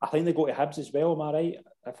I think they go to Hibs as well. Am I right?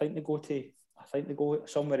 I think they go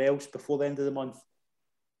somewhere else before the end of the month,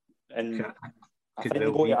 and I think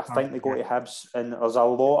they go to Hibs, and there's a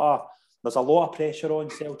lot of pressure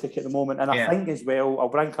on Celtic at the moment, and I think as well, I'll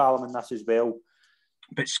bring Callum in this as well.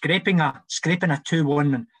 But scraping a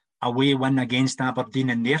 2-1 away win against Aberdeen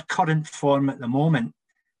in their current form at the moment,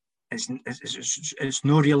 it's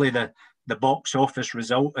not really the box office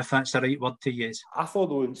result, if that's the right word to use. I thought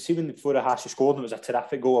though, see when Furuhashi scored, it was a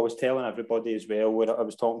terrific goal. I was telling everybody as well when I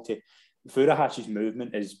was talking to Furuhashi's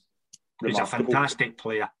movement is remarkable. He's a fantastic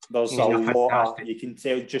player. There's a lot of, you can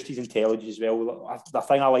tell just his intelligence as well. The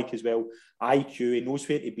thing I like as well, IQ, he knows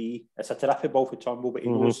where to be. It's a terrific ball for Turnbull, but he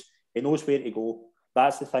knows where to go.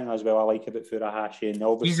 That's the thing as well I like about Furuhashi. And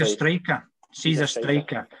obviously, he's a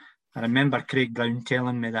striker. I remember Craig Brown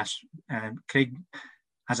telling me this. Craig,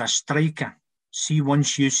 as a striker,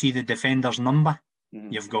 once you see the defender's number,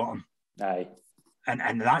 you've got him. Aye.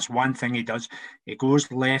 And that's one thing he does. He goes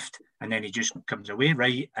left and then he just comes away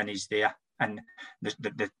right and he's there. And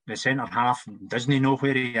the centre half doesn't know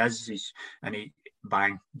where he is. He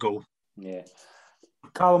bang, goal. Yeah.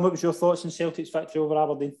 Callum, what was your thoughts on Celtic's victory over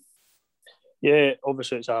Aberdeen? Yeah,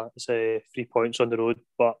 obviously it's a 3 points on the road,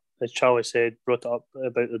 but as Charlie said, brought it up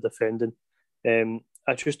about the defending.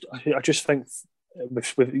 I just think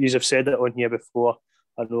you have said it on here before.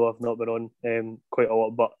 I know I've not been on quite a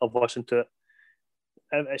lot, but I've listened to it.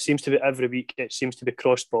 It seems to be every week. It seems to be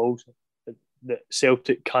crossed balls that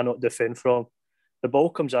Celtic cannot defend from. The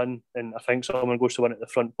ball comes in, and I think someone goes to win at the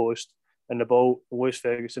front post, and the ball, Lewis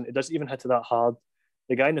Ferguson, it doesn't even hit it that hard.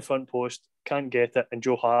 The guy in the front post can't get it, and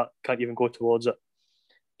Joe Hart can't even go towards it.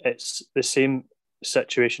 It's the same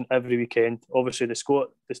situation every weekend. Obviously, the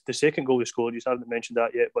second goal they scored, you haven't mentioned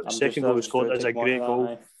that yet, but the second goal they scored is a great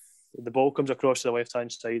goal. The ball comes across to the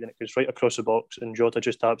left-hand side and it goes right across the box, and Jota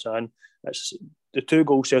just taps it in. It's the 2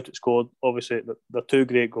 goals Celtic scored. Obviously, they're 2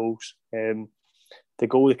 great goals. The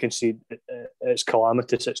goal they concede, it's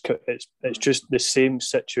calamitous. It's just the same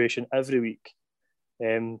situation every week.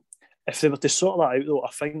 If they were to sort that out, though, I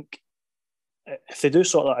think if they do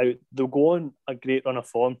sort that out, they'll go on a great run of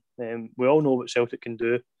form. We all know what Celtic can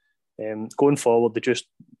do. Going forward, they just,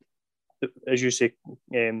 as you say,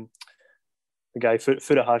 the guy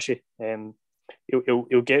Furuhashi,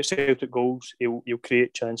 he'll get Celtic goals. He'll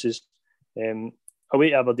create chances. Away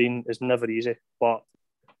to Aberdeen is never easy, but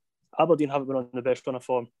Aberdeen haven't been on the best run of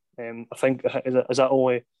form. I think is that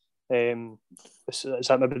only is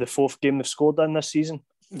that maybe the 4th game they've scored in this season?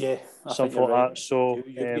 Yeah, something like that. So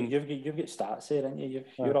you've got stats there, haven't you?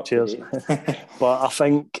 You're up cheers. To date. But I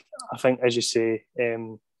think as you say,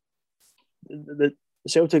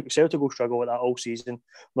 Celtic will struggle with that all season,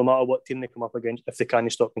 no matter what team they come up against, if they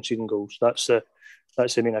can't stop conceding goals. That's the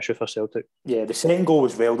main issue for Celtic. Yeah, the second goal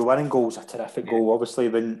as well. The winning goal was a terrific goal. Obviously,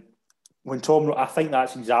 when I think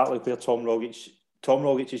that's exactly where Tom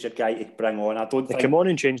Rogic is your guy to bring on. I don't think come on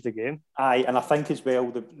and change the game. Aye, and I think as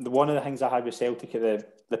well, the one of the things I had with Celtic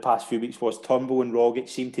at the past few weeks was Turnbull and Rogic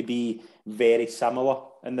seem to be very similar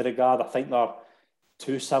in the regard. I think they're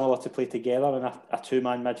too similar to play together in a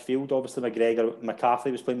two-man midfield. Obviously,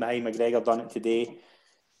 McCarthy was playing behind McGregor, done it today.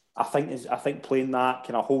 I think playing that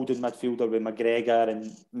kind of holding midfielder with McGregor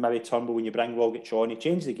and maybe Turnbull when you bring Rogic on, he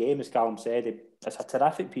changed the game, as Callum said. It's a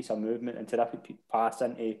terrific piece of movement and terrific pass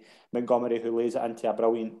into Montgomery, who lays it into a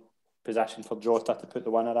brilliant position for Jota to put the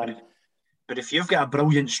winner in. But if you've got a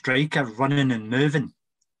brilliant striker running and moving,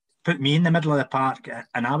 put me in the middle of the park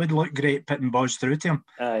and I would look great putting balls through to him.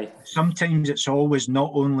 Aye. Sometimes it's always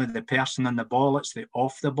not only the person on the ball, it's the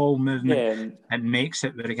off the ball movement and makes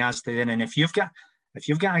it with regards to then. And if you've got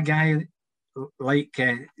a guy like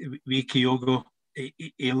wee Kyogo,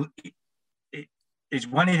 he's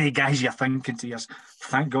one of the guys you're thinking to yourself,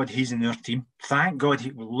 thank God he's in our team. Thank God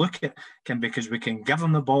he will look at him because we can give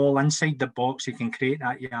him the ball inside the box. He can create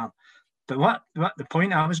that yard. But what the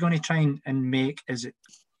point I was going to try and make is that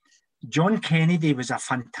John Kennedy was a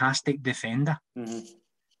fantastic defender. Mm-hmm.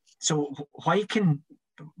 So why can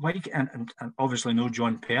and obviously know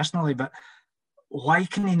John personally, but why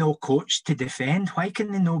can he no coach to defend? Why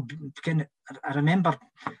can they no? I remember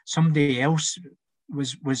somebody else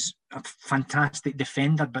was a fantastic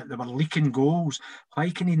defender, but they were leaking goals. Why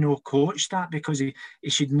can he no coach that? Because he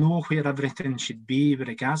should know where everything should be with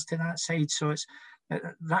regards to that side. So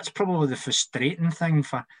that's probably the frustrating thing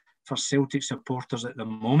for Celtic supporters at the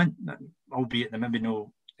moment, albeit they maybe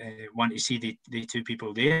no want to see the two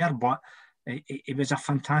people there. But he was a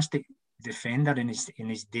fantastic defender in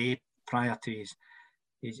his day prior to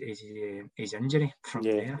his injury from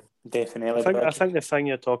there. Definitely. I think the thing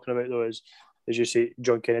you're talking about though is, as you say,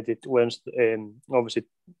 John Kennedy learns obviously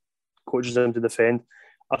coaches him to defend.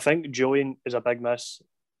 I think Julian is a big miss.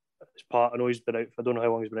 His part, I know he's been out. I don't know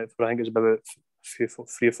how long he's been out for. I think it's about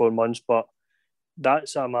 3 or 4 months. But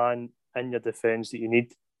that's a man in your defence that you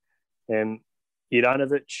need.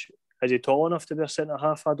 Juranovic, is he tall enough to be a centre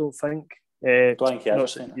half? I don't think.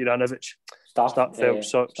 Juranovic.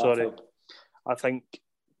 Starfelt. Sorry. I think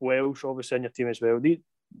Welsh obviously in your team as well.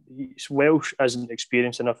 Welsh isn't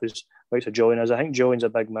experienced enough as like Julian is. I think Julian's a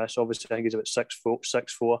big miss. Obviously, I think he's about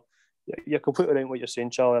 6'4". You're completely right in what you're saying,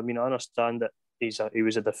 Charlie. I mean, I understand that he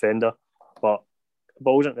was a defender, but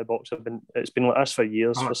balls into the box it's been like this for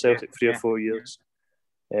years for Celtic, 3 or 4 years.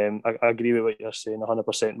 I agree with what you're saying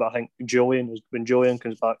 100%. But I think when Julian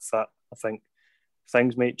comes back fit, I think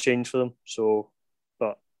things might change for them. So,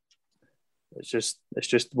 but it's just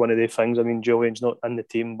one of the things. I mean, Julian's not in the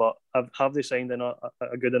team, but have they signed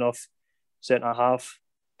a good enough centre half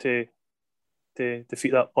to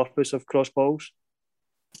defeat that purpose of cross balls?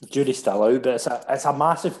 Jury's still out, but it's a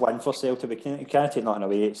massive win for Celtic. We can't take nothing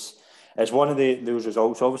away. It's one of those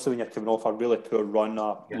results. Obviously, when you're coming off a really poor run,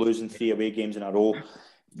 losing 3 away games in a row,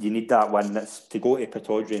 you need that win. To go to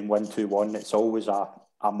Pittodrie and win 2-1. It's always a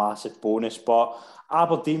massive bonus. But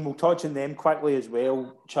Aberdeen, we'll touch on them quickly as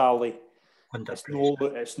well, Charlie. It's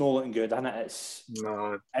not looking good, isn't it?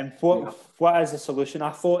 And what is the solution?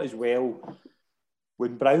 I thought as well,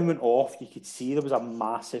 when Brown went off, you could see there was a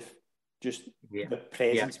massive the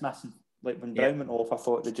presence missing. Like when Brown went off, I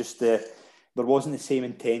thought there wasn't the same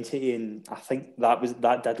intensity, and I think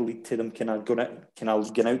that did lead to them kind of going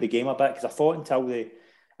out the game a bit, because I thought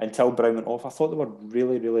until Brown went off, I thought they were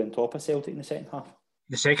really, really on top of Celtic in the second half.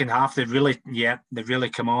 The second half, they really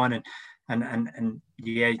come on and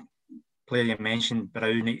player you mentioned,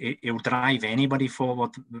 Brown, he'll drive anybody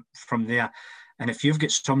forward from there. And if you've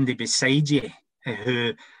got somebody beside you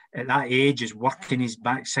who at that age is working his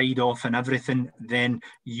backside off and everything, then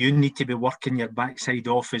you need to be working your backside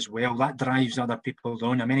off as well. That drives other people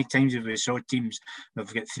on. How many times have we saw teams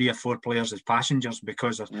who've got 3 or 4 players as passengers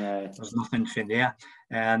because there's nothing for there.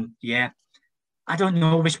 I don't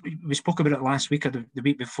know. We spoke about it last week or the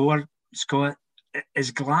week before, Scott.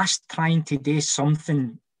 Is Glass trying to do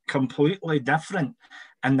something completely different?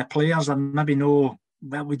 And the players are maybe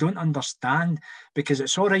we don't understand, because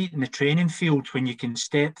it's all right in the training field when you can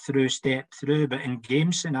step through, but in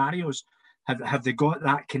game scenarios, have they got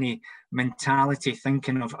that kind of mentality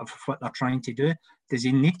thinking of what they're trying to do? Does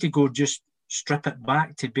he need to go just strip it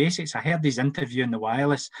back to basics? I heard his interview in the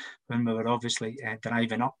wireless when we were obviously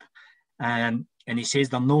driving up, and he says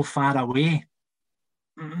they're no far away.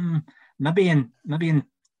 Maybe in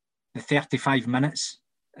the 35 minutes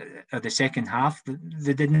of the second half,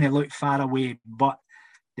 they didn't look far away, but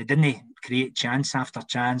they didn't create chance after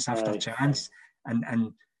chance after chance.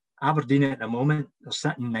 And Aberdeen at the moment, they're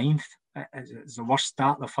sitting ninth. It's the worst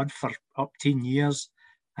start they've had for up 10 years.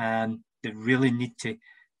 And they really need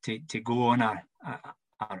to go on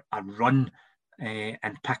a run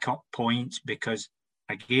and pick up points, because,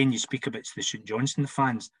 again, you speak about the St Johnstone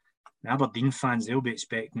fans. The Aberdeen fans, they'll be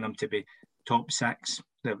expecting them to be top six.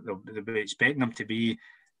 They'll be expecting them to be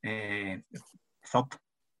third,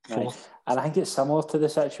 fourth. And I think it's similar to the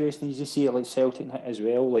situation as you see it like Celtic as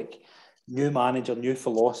well. Like, new manager, new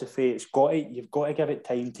philosophy. You've got to give it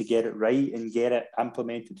time to get it right and get it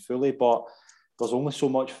implemented fully. But there's only so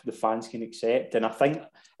much the fans can accept. And I think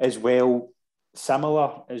as well,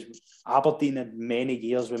 similar as Aberdeen had many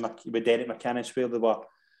years with Derek McInnes, where they were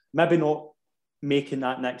maybe not making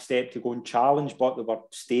that next step to go and challenge, but they were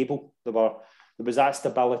stable. There was that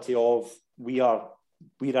stability of we're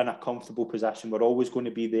in a comfortable position. We're always going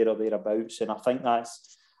to be there or thereabouts. And I think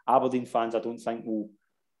that's Aberdeen fans, I don't think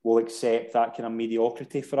will accept that kind of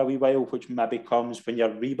mediocrity for a wee while, which maybe comes when you're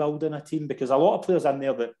rebuilding a team, because a lot of players in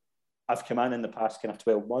there that have come in the past kind of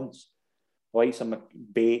 12 months, like some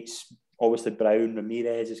Bates, obviously Brown,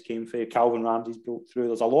 Ramirez has came through, Calvin Ramsey's broke through.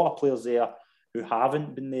 There's a lot of players there who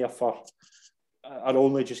haven't been there for, are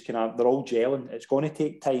only just kind of, they're all gelling. It's going to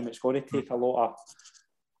take time. It's going to take a lot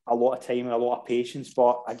of time and a lot of patience.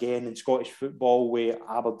 But again, in Scottish football, with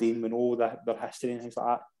Aberdeen, we know that their history and things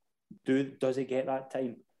like that. Does it get that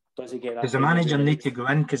time? Does the manager need to go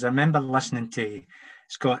in? Because I remember listening to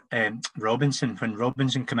Scott Robinson when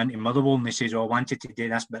Robinson came into Motherwell and he says, I wanted to do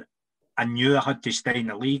this, but I knew I had to stay in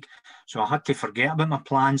the league, so I had to forget about my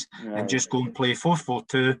plans and just go and play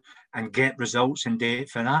 4-4-2 and get results and do it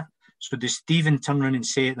for that. So does Stephen turn around and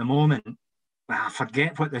say at the moment, I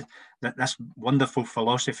forget what this wonderful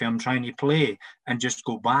philosophy I'm trying to play, and just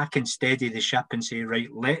go back and steady the ship and say, right,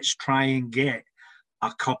 let's try and get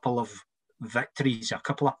a couple of victories, a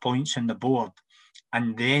couple of points on the board,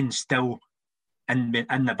 and then still in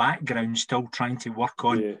the background still trying to work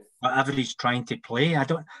on whatever he's trying to play.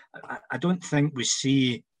 I don't think we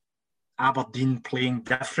see Aberdeen playing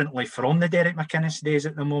differently from the Derek McInnes days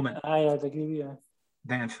at the moment. I'd agree with you.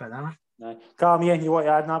 Then for that. Calm, you want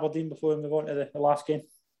to add an Aberdeen before we move on to the last game?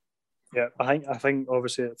 Yeah, I think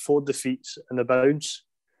obviously 4 defeats in the bounce.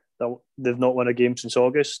 They've not won a game since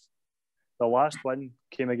August. The last one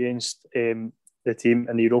came against the team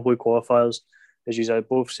in the Europa League qualifiers. As you are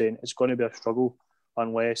both saying, it's going to be a struggle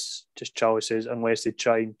unless, just Charlie says, unless they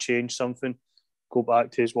try and change something. Go back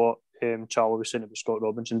to what Charlie was saying about Scott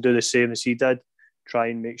Robinson. Do the same as he did. Try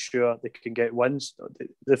and make sure they can get wins.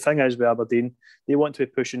 The thing is with Aberdeen, they want to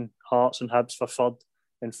be pushing Hearts and Hibs for third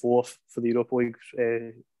and fourth for the Europa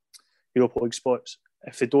League spots.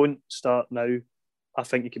 If they don't start now, I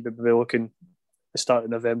think you could be looking at the start of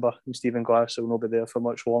November, and Stephen Glass will not be there for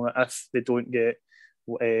much longer if they don't get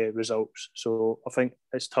results. So I think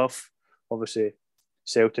it's tough. Obviously,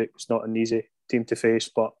 Celtic is not an easy team to face,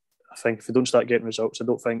 but I think if they don't start getting results, I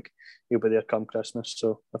don't think he'll be there come Christmas.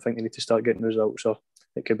 So I think they need to start getting results, or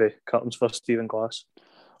it could be curtains for Stephen Glass.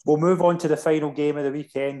 We'll move on to the final game of the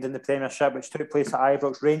weekend in the Premiership, which took place at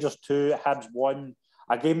Ibrox. Rangers 2, Hibs 1.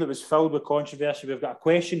 A game that was filled with controversy. We've got a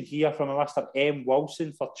question here from a Mr. M.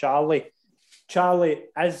 Wilson for Charlie. Charlie,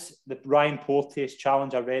 is the Ryan Porteous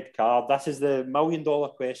challenge a red card? This is the $1 million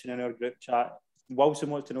question in our group chat. Wilson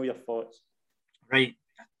wants to know your thoughts. Right.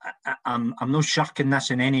 I'm not shirking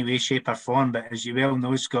this in any way, shape or form, but as you well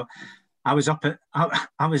know, Scott, I was up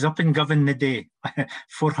in Govan the day,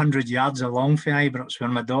 400 yards along for Ibrox, where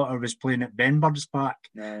my daughter was playing at Benburns Park.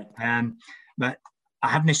 But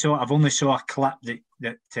I've only saw a clip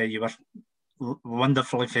that you were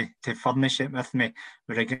wonderfully to furnish it with me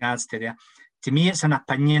with regards to there. To me, it's an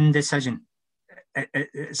opinion decision.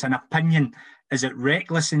 It's an opinion. Is it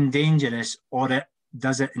reckless and dangerous, or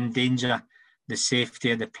does it endanger the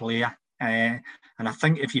safety of the player? And I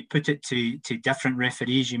think if you put it to different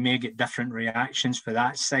referees, you may get different reactions for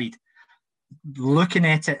that side. Looking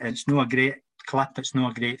at it, it's not a great clip. It's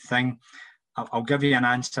not a great thing. I'll give you an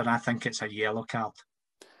answer. I think it's a yellow card.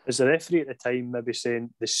 Is the referee at the time maybe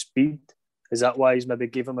saying the speed? Is that why he's maybe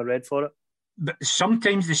gave him a red for it? But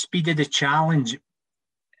sometimes the speed of the challenge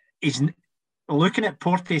is, looking at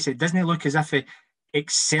Porteous, it doesn't look as if it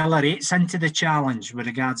accelerates into the challenge with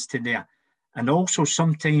regards to there. And also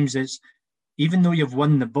sometimes it's, even though you've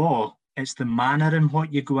won the ball, it's the manner in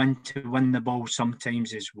what you go in to win the ball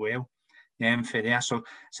sometimes as well. For there. So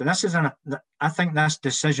this is I think this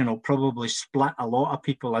decision will probably split a lot of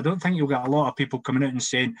people. I don't think you'll get a lot of people coming out and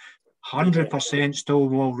saying 100%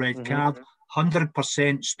 Stonewall red card,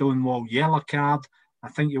 100% Stonewall yellow card. I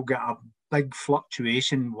think you'll get big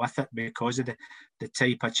fluctuation with it because of the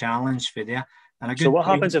type of challenge for there. And so what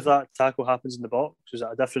happens if that tackle happens in the box? Is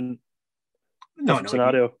that a different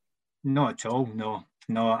scenario? Not at all.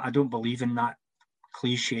 No, I don't believe in that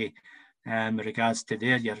cliche in regards to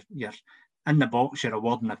there. You're in the box, you're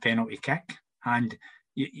awarding a penalty kick, and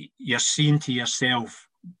you're saying to yourself,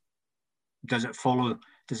 does it follow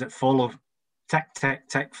tick, tick,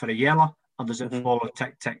 tick for a yellow, or does it follow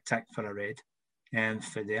tick, tick, tick for a red?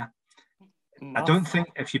 For there. I don't think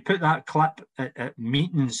if you put that clip at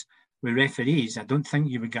meetings with referees, I don't think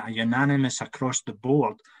you would get a unanimous across the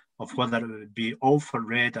board of whether it would be all for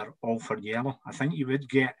red or all for yellow. I think you would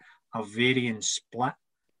get a varying split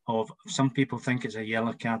of some people think it's a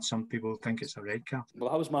yellow card, some people think it's a red card.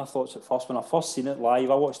 Well, that was my thoughts at first. When I first seen it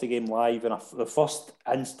live, I watched the game live, and the first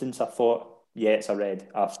instance I thought, yeah, it's a red.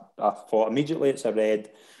 I thought immediately it's a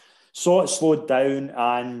red. Saw it slowed down,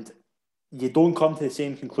 and you don't come to the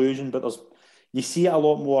same conclusion, but you see it a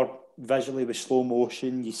lot more visually with slow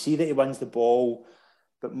motion. You see that he wins the ball,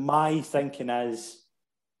 but my thinking is,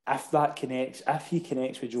 if he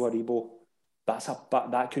connects with Joe Aribo,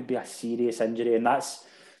 that could be a serious injury, and that's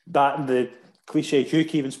the cliche. Hugh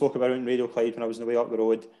even spoke about it in Radio Clyde when I was on the way up the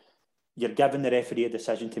road. You're giving the referee a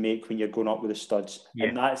decision to make when you're going up with the studs,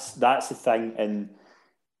 and that's the thing. And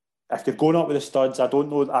if you're going up with the studs, I don't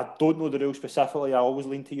know the rule specifically. I always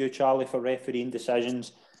lean to you, Charlie, for refereeing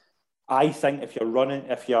decisions. I think if you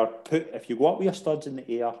go up with your studs in the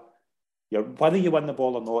air, whether you win the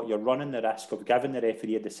ball or not, you're running the risk of giving the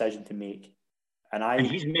referee a decision to make. And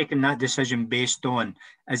he's making that decision based on,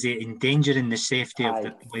 is he endangering the safety of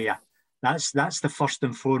the player? That's the first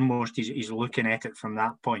and foremost. He's looking at it from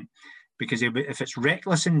that point, because if it's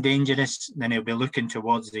reckless and dangerous, then he'll be looking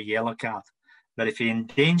towards the yellow card. But if he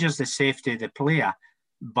endangers the safety of the player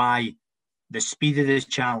by the speed of the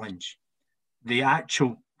challenge, the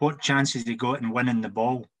actual what chances he got in winning the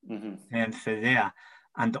ball, and for there,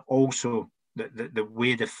 and also the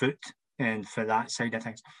way the foot and for that side of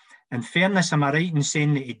things. In fairness, am I right in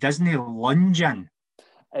saying that he doesn't lunge in?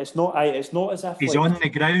 It's not as if he's on the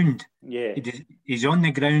ground. Yeah, he's on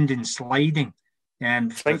the ground and sliding. I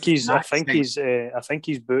think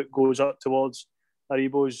his boot goes up towards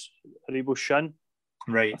Aribo's shin.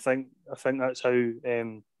 Right. I think that's how,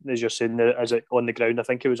 as you're saying, is it on the ground? I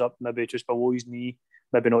think he was up maybe just below his knee,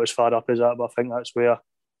 maybe not as far up as that, but I think that's where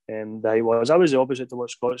the height was. I was the opposite to what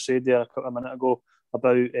Scott said there a minute ago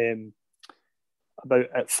about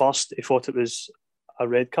at first he thought it was a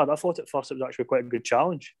red card. I thought at first it was actually quite a good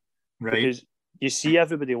challenge, right? Because you see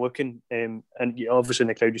everybody looking, and obviously in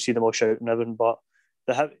the crowd you see them all shouting and everything, but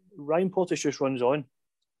Ryan Porteous just runs on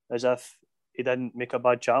as if he didn't make a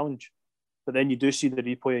bad challenge. But then you do see the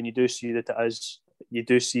replay, and you do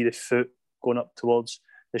see the foot going up towards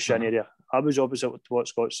the shin area. I was opposite to what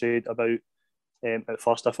Scott said about. At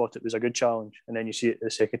first, I thought it was a good challenge, and then you see it the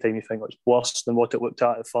second time, you think it's worse than what it looked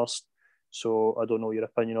at first. So I don't know your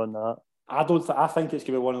opinion on that. I think it's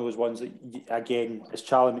going to be one of those ones that, again, as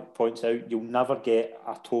Charlie points out, you'll never get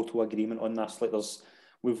a total agreement on this. Like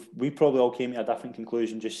we probably all came to a different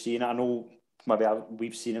conclusion just seeing it. I know maybe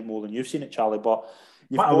we've seen it more than you've seen it, Charlie, but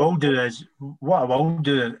what I will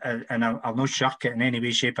do, and I'll not shirk it in any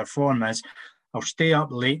way, shape or form, is I'll stay up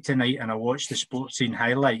late tonight and I'll watch the sports scene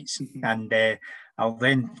highlights, and I'll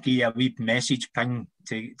then give you a wee message ping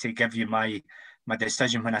to give you my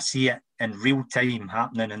decision when I see it in real time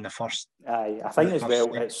happening in the first. Aye, I think as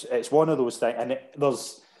well, it's one of those things, and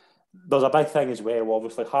there's a big thing as well.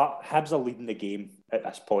 Obviously, Hibs are leading the game at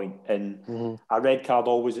this point, and a red card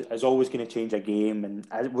is always going to change a game.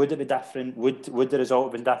 And would it be different? Would the result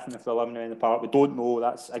have been different if they're living in the park? We don't know.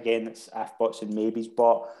 It's if, buts, and maybes.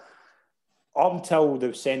 But up until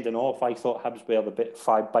the sending off, I thought Hibs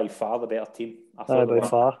were by far the better team.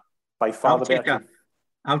 By far the better team.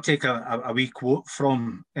 I'll take a wee quote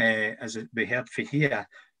from, as we heard for here.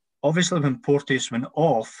 Obviously, when Porteous went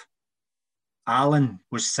off, Allen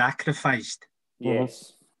was sacrificed.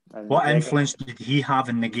 Yes. What influence did he have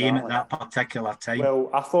in the game at that particular time?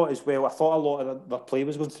 Well, I thought a lot of the play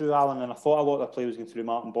was going through Allen, and I thought a lot of the play was going through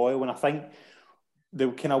Martin Boyle. And I think they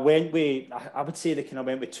kind of went with, I would say they kind of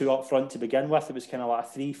went with two up front to begin with. It was kind of like a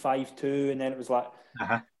 3-5-2, and then it was like,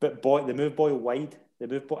 but they moved Boyle wide.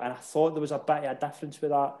 And I thought there was a bit of a difference with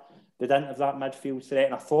that. They didn't have that midfield threat,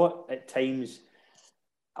 and I thought at times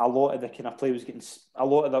a lot of the kind of play was getting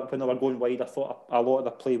when they were going wide. I thought a lot of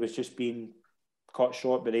the play was just being cut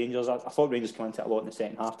short by Rangers. I thought Rangers came into it a lot in the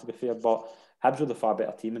second half, to be fair, but Hibs were the far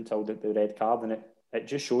better team until the red card, and it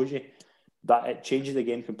just shows you that it changes the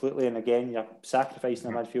game completely. And again, you're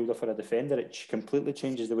sacrificing a midfielder for a defender. It completely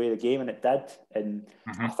changes the way of the game, and it did. And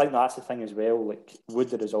I think that's the thing as well. Like, would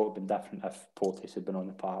the result have been different if Porteous had been on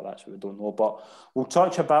the park? That's what we don't know. But we'll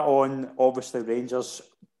touch a bit on, obviously, Rangers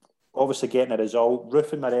obviously getting a result.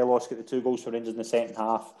 Roofe and Morelos get the 2 goals for Rangers in the second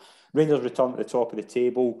half. Rangers return to the top of the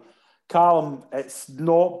table. Callum, it's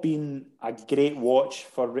not been a great watch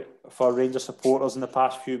for Rangers supporters in the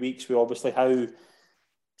past few weeks. We obviously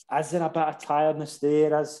is there a bit of tiredness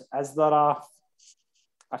there? Is there a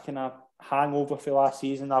kind of hangover for last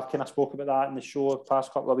season? I've kind of spoke about that in the show the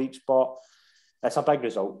past couple of weeks, but it's a big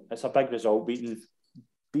result. It's a big result, beating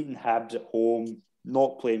Hibs at home,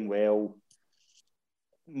 not playing well.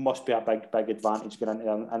 Must be a big advantage getting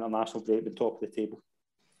into an international break at the top of the table.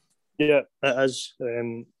 Yeah, it is.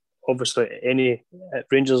 Obviously, any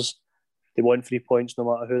Rangers, they want 3 points no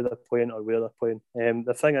matter who they're playing or where they're playing.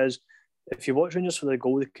 The thing is, if you watch Rangers for the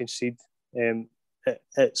goal they concede,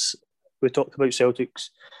 it's, we talked about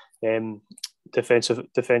Celtic's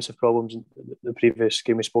defensive problems in the previous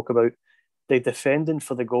game we spoke about. The defending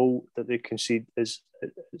for the goal that they concede is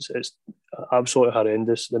absolutely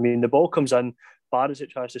horrendous. I mean, the ball comes in,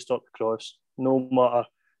 Barisic tries to stop the cross. No matter,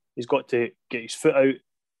 he's got to get his foot out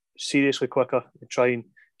seriously quicker and try and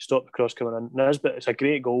stop the cross coming in. Nisbet, it's a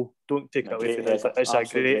great goal. Don't take it away from it. It's a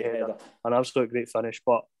great header, an absolute great finish.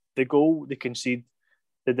 But the goal they concede,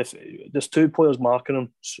 there's 2 players marking him,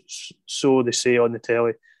 so they say on the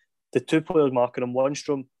telly. The 2 players marking him,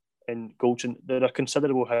 Lundstrom and Goldson, they're a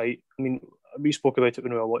considerable height. I mean, we spoke about it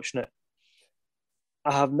when we were watching it.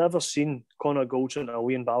 I have never seen Connor Goldson or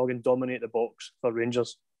Ian Balogun dominate the box for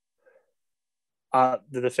Rangers at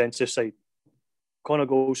the defensive side. Connor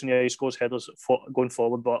Goldson, yeah, he scores headers going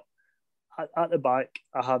forward, but at the back,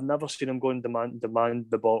 I have never seen him go and demand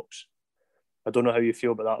the box. I don't know how you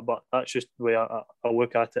feel about that, but that's just the way I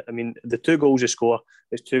look at it. I mean, the 2 goals they score,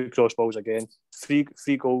 it's 2 cross balls again. Three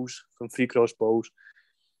goals from 3 cross balls.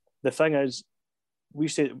 The thing is,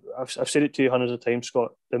 I've said it to you hundreds of times,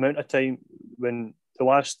 Scott, the amount of time when the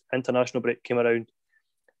last international break came around,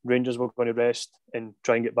 Rangers were going to rest and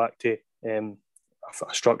try and get back to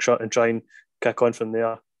a structure and try and kick on from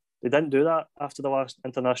there. They didn't do that after the last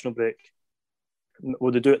international break.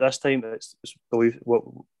 Will they do it this time?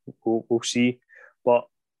 We'll see. But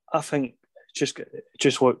I think it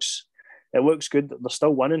just looks good. They're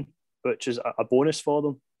still winning, which is a bonus for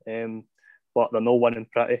them. But they're not winning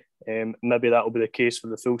pretty. Maybe that will be the case for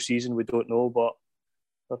the full season. We don't know, but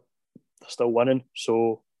they're still winning.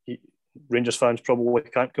 So Rangers fans probably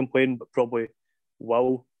can't complain, but probably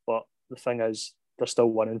will. But the thing is, they're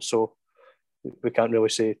still winning, so we can't really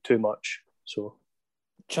say too much. So,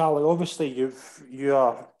 Charlie, obviously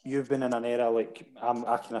you've been in an era like I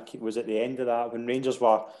was at the end of that when Rangers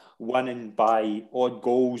were winning by odd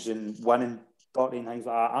goals and winning 13 things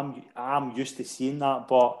like that. I'm used to seeing that,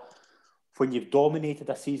 but when you've dominated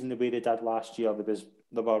a season the way they did last year, they've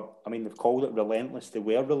called it relentless. They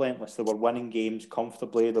were relentless. They were winning games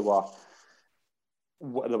comfortably. They were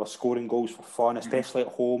scoring goals for fun, especially at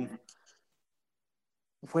home.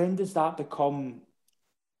 When does that become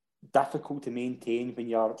difficult to maintain when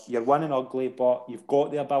you're winning ugly, but you've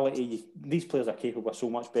got the ability? These players are capable of so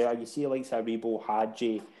much better. You see like Aribo,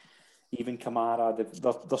 Hadji, even Kamara,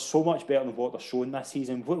 they're so much better than what they're showing this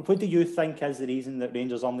season. What do you think is the reason that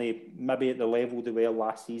Rangers only maybe at the level they were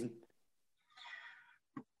last season?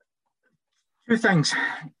 Two things.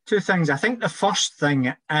 I think the first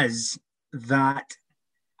thing is that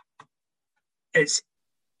it's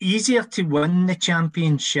easier to win the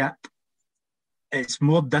championship. It's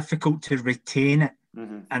more difficult to retain it.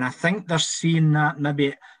 Mm-hmm. And I think they're seeing that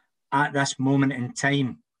maybe at this moment in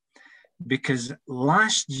time. Because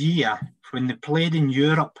last year, when they played in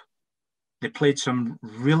Europe, they played some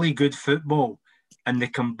really good football, and they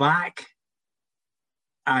come back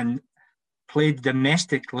and played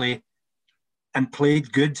domestically and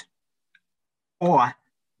played good, or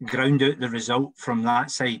ground out the result from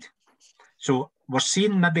that side. So we're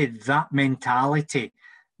seeing maybe that mentality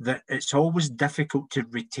that it's always difficult to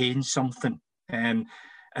retain something. And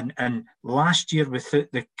last year, without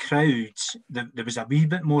the crowds, there was a wee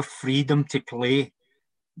bit more freedom to play.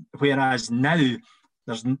 Whereas now,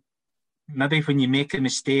 there's maybe when you make a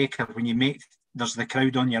mistake or when there's the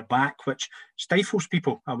crowd on your back, which stifles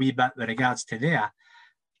people a wee bit with regards to there.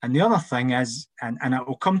 And the other thing is, and it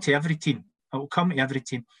will come to every team,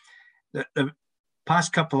 the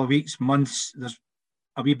past couple of weeks, months, there's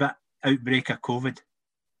a wee bit outbreak of COVID.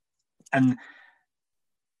 And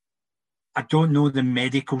I don't know the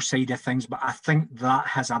medical side of things, but I think that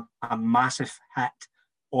has a massive hit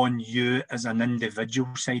on you as an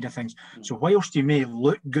individual side of things. So whilst you may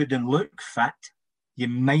look good and look fit, you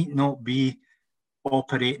might not be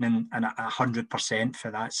operating in 100%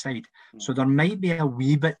 for that side. So there might be a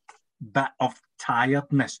wee bit of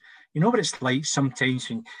tiredness. You know what it's like sometimes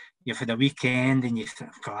when you've had a weekend and you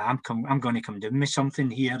think, God, I'm going to come down with something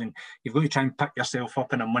here, and you've got to try and pick yourself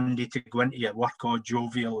up on a Monday to go into your work all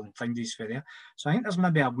jovial and things for there. So I think there's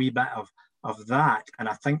maybe a wee bit of that, and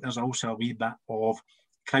I think there's also a wee bit of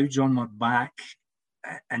crowds on my back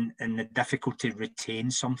and the difficulty to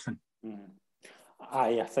retain something.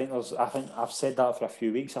 I think I've said that for a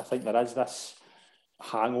few weeks. I think there is this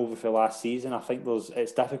hangover for last season. I think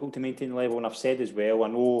it's difficult to maintain the level, and I've said as well, I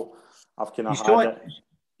know I've kind of had it.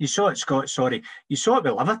 You saw it, Scott, sorry. You saw it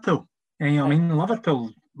with Liverpool. You know, I mean,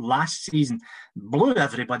 Liverpool last season blew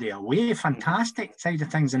everybody away. Fantastic side of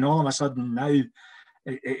things, and all of a sudden now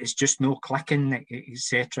it's just no clicking,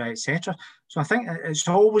 etc., etc. So I think it's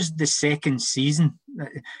always the second season.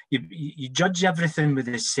 You judge everything with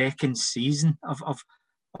the second season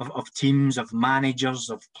of teams, of managers,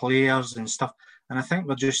 of players and stuff. And I think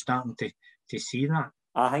we're just starting to see that.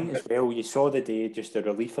 I think as well, you saw the day just the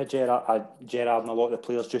relief of Gerrard and a lot of the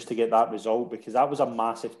players just to get that result, because that was a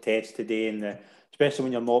massive test today, especially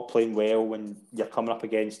when you're not playing well, when you're coming up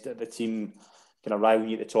against the team kind of rivaling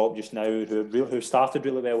you at the top just now, who started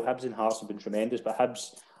really well. Hibs and Hearts have been tremendous, but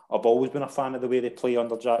Hibs, I've always been a fan of the way they play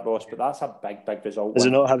under Jack Ross, but that's a big result. Is it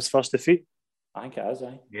not Hibs' first defeat? I think it is,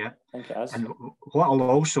 aye. Yeah. I think it is. And what'll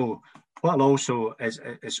also is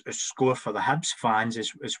score for the Hibs fans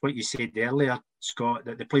is what you said earlier, Scott,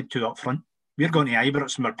 that they played two up front. We're going to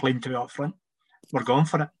Ibrox and we're playing two up front. We're going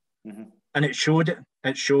for it. And it showed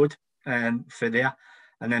for there.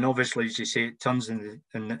 And then obviously, as you say, it turns in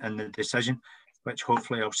the decision, which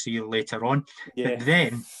hopefully I'll see later on. Yeah. But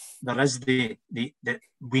then there is the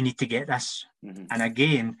we need to get this. And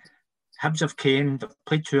again, Hibs have came, they've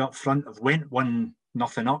played two up front, they've went 1-0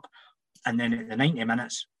 up, and then at the 90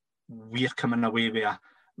 minutes, we're coming away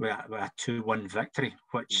with a 2-1 victory,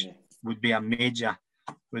 which would be a major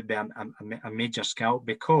scalp,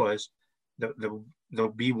 because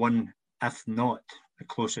there'll be one, if not the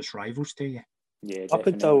closest rivals to you. Yeah, up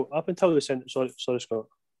until the send. Sorry, Scott.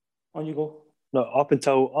 On you go. No, up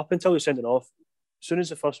until the sending off. As soon as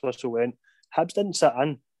the first whistle went, Hibs didn't sit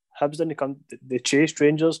in. Hibs didn't come. They chased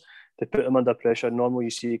Rangers. They put them under pressure. Normally,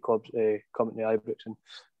 you see clubs coming to Ibrox and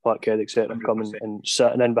Parkhead, etc., coming and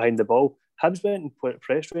sitting in behind the ball. Hibs went and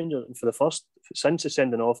pressed Rangers, and for the first, since the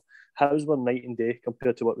sending off, Hibs were night and day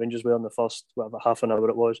compared to what Rangers were in the first half an hour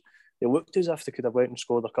it was. They looked as if they could have went and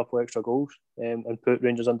scored a couple of extra goals and put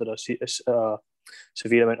Rangers under a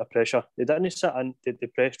severe amount of pressure. They didn't sit in. They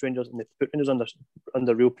pressed Rangers and they put Rangers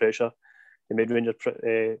under real pressure. They made Rangers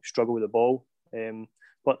struggle with the ball.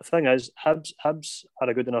 But the thing is, Hibs are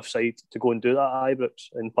a good enough side to go and do that at Ibrox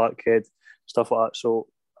and Parkhead, stuff like that. So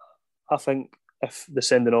I think if the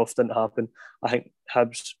sending off didn't happen, I think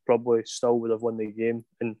Hibs probably still would have won the game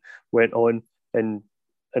and went on and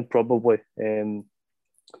probably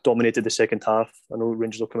dominated the second half. I know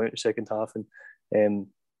Rangers will come out in the second half and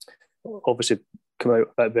obviously come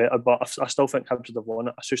out a bit better, but I still think Hibs would have won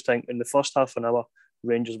it. I just think in the first half an hour,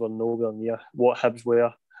 Rangers were nowhere near what Hibs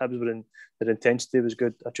were. Hibs were in, their intensity was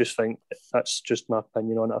good. I just think that's just my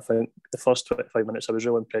opinion on it. I think the first 25 minutes, I was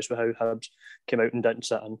really impressed with how Hibs came out and didn't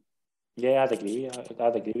sit in. Yeah, I'd agree. I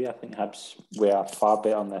think Hibs were far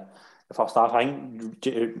better on the first half. I think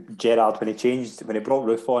Gerrard, when he brought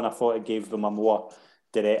Roof on, I thought it gave them a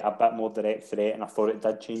bit more direct threat, and I thought it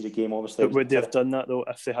did change the game. Obviously, but would they have done that though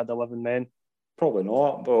if they had 11 men? Probably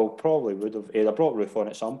not. Well, probably would have. They brought Roof on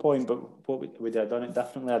at some point, but what would they have done it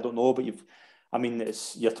differently? I don't know. But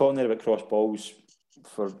you're talking there about cross balls.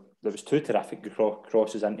 There was two terrific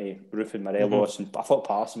crosses into Roof and Morelos, and I thought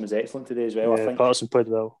Patterson was excellent today as well. Yeah, I think Patterson played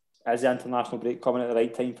well. Is the international break coming at the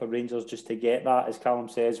right time for Rangers just to get that, as Callum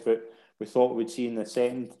says, but we thought we'd see in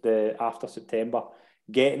after September,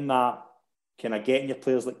 getting your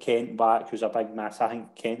players like Kent back, who's a big miss. I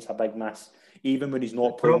think Kent's a big miss, even when he's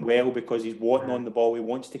not playing well, because he's wanting on the ball, he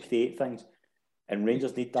wants to create things, and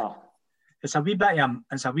Rangers need that. It's a wee bit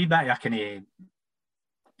of kind of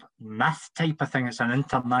myth type of thing. It's an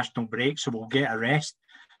international break, so we'll get a rest.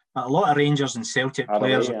 But a lot of Rangers and Celtic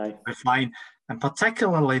players are flying, and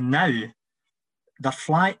particularly now,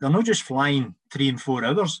 they're not just flying 3 and 4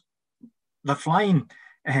 hours, they're flying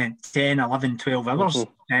 10, 11, 12 hours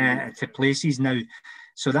to places now.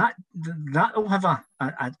 So that'll have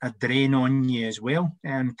a drain on you as well.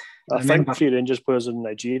 I think a few Rangers players in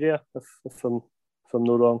Nigeria, if I'm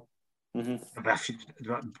not wrong.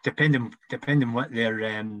 Depending what their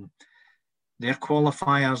their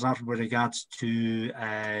qualifiers are with regards to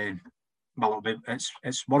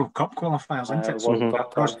it's World Cup qualifiers, isn't it? World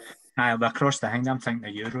Cup, across the thing. I'm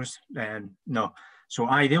thinking the Euros. No. So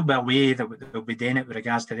they'll be away. They'll be doing it with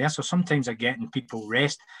regards to there. So sometimes they're getting people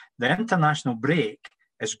rest. The international break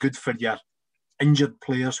is good for your injured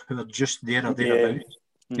players who are just there or thereabouts.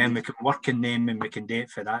 Then we can work in them and we can do it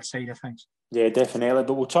for that side of things. Yeah, definitely.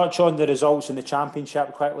 But we'll touch on the results in the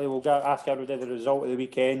Championship quickly. We'll ask everybody the result of the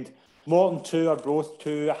weekend. Morton 2, Arbroath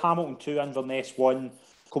 2, Hamilton 2, Inverness 1,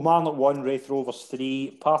 Kilmarnock 1, Raith Rovers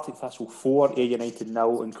 3, Partick Thistle 4, Ayr United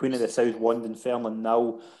 0, and Queen of the South 1, Dunfermline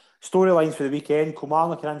 0. Storylines for the weekend: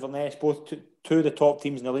 Kilmarnock and Inverness, both two of the top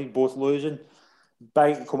teams in the league, both losing.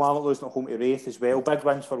 Big Kilmarnock losing at home to Raith as well. Big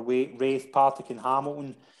wins for Raith, Partick and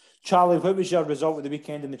Hamilton. Charlie, what was your result of the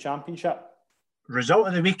weekend in the Championship? Result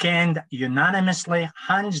of the weekend, unanimously,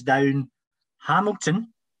 hands down,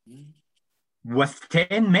 Hamilton, with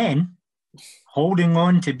 10 men, holding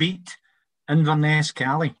on to beat Inverness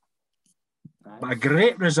Cali. Nice. But a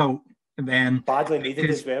great result. Badly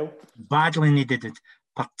needed as well. Badly needed it.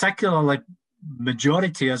 Particularly,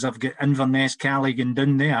 majority of us have got Inverness Cali going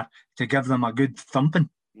down there to give them a good thumping.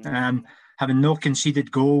 Having no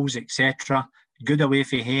conceded goals, etc. Good away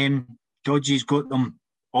for him. Dodgy's got them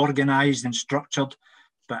organised and structured.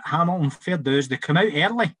 But Hamilton, fair dues. They come out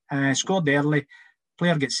early, scored early.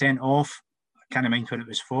 Player gets sent off. I can't mind what it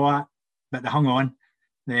was for, but they hung on.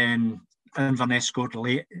 Then Inverness scored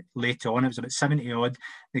late on. It was about 70 odd.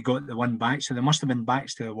 They got the one back, so they must have been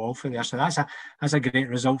backs to the wall for there. So that's a great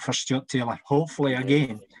result for Stuart Taylor. Hopefully,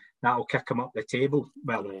 again, that'll kick him up the table.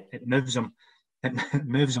 Well, it moves him. It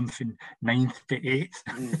moves him from 9th to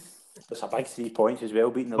 8th. It's a big 3 points as well,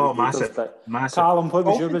 beating the league. Massive. Callum, what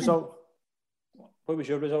was your result? What was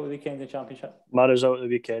your result of the weekend in the Championship? My result of the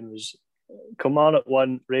weekend was Kilmarnock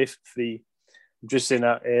 1, Raith 3. I'm just saying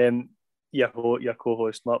that. Your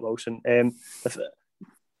co-host Mark Wilson,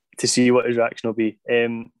 to see what his reaction will be.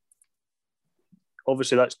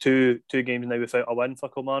 Obviously, that's two games now without a win for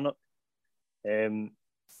Kilmarnock. To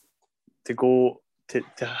go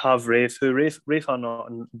to have Raith are not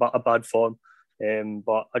in a bad form,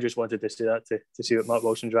 but I just wanted to say that to see what Mark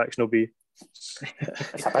Wilson's reaction will be.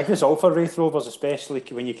 It's a big result for Raith Rovers, especially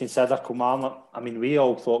when you consider Kilmarnock. I mean, we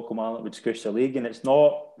all thought Kilmarnock would squish the league, and it's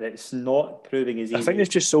not proving as easy. I think they've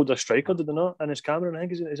just sold a striker, did they not? And it's Cameron, I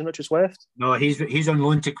think, is it not just left? No, he's on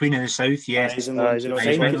loan to Queen of the South, yes. He's on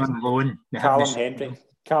loan.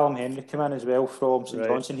 Callum Henry came in as well from St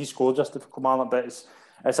Johnstone. He scored just for Kilmarnock, but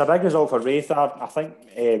it's a big result for Raith. I think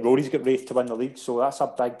Rory's got Raith to win the league, so it's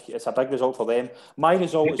a big result for them. My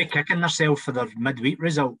result is kicking themselves for their midweek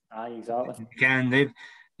result. Aye, exactly.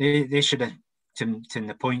 They should have taken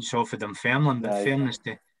the points off of Dunfermline, but fairness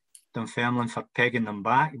to Dunfermline for pegging them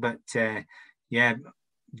back. But John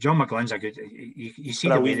McGlynn's a good. You see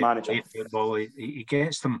the way they play football. He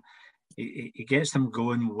gets them. He gets them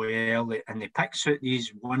going well, and he picks out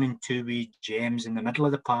these 1 and 2 wee gems in the middle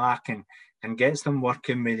of the park, and gets them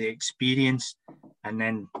working with the experience, and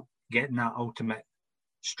then getting that ultimate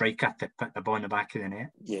striker to put the ball in the back of the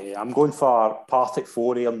net. Yeah, I'm going for Partick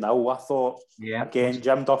 4, Ayr 0. I thought, again,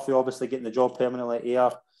 Jim Duffy obviously getting the job permanently at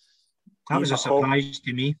Ayr. That was a surprise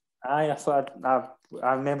to me. Aye,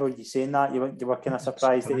 I remember you saying that. You were kind of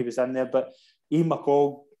surprised that he was in there, but Ian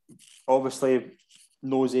McCall obviously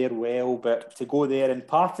knows Ayr well, but to go there, and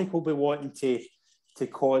Partick will be wanting to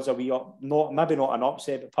cause a wee maybe not an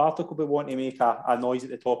upset, but Partick will be wanting to make a noise at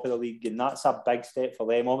the top of the league, and that's a big step for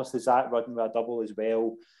them. Obviously, Zach Rudden with a double as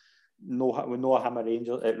well. We know him at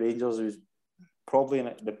Rangers, who's probably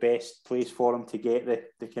in the best place for him to get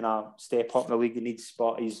the kind of step up in the league he needs.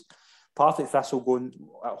 But he's Partick Thistle going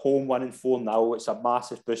at home 1-4 now. It's a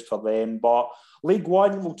massive boost for them. But League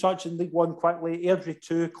One, we'll touch on League One quickly. Airdrie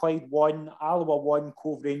 2, Clyde 1, Alloa 1,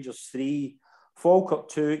 Cove Rangers 3. Falkirk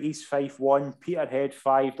 2, East Fife 1, Peterhead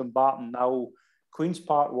 5, Dumbarton 0, Queen's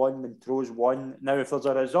Park 1, Montrose 1. Now, if there's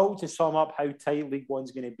a result to sum up how tight League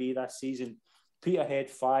One's going to be this season, Peterhead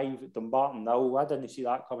 5, Dumbarton 0. I didn't see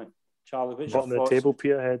that coming. Charlie, what's your thoughts? Bottom of the table,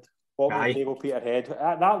 Peterhead. Bottom of the table, Peterhead.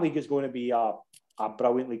 That league is going to be a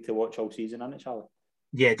brilliant league to watch all season, isn't it, Charlie?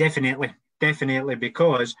 Yeah, definitely,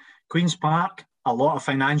 because Queen's Park, a lot of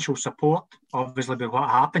financial support, obviously, with what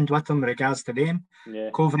happened with them in regards to them. Yeah.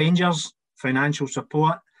 Cove Rangers, financial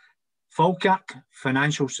support. Falkirk,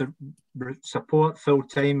 financial support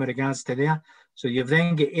full-time in regards to there. So you've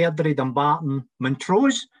then got Airdrie, Dumbarton,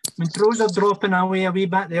 Montrose. Montrose are dropping away a wee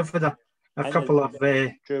bit there for a couple of...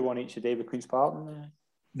 drew one each today with Queen's Park.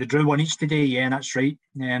 They drew one each today, yeah, that's right,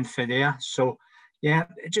 for there. So, yeah,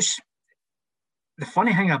 the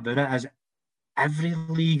funny thing about it is every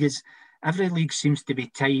league seems to be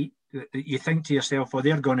tight you think to yourself, "Oh,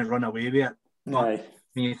 they're going to run away with it." But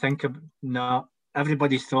when you think of no,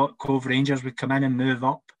 everybody thought Cove Rangers would come in and move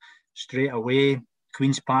up straight away.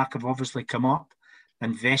 Queen's Park have obviously come up,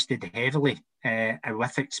 invested heavily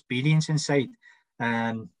with experience inside.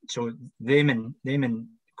 So them and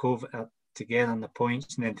Cove are together on the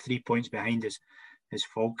points, and then 3 points behind is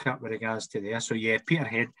Falkirk with regards to there. So yeah,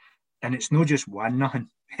 Peterhead, and it's not just 1-0.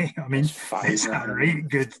 I mean, it's a right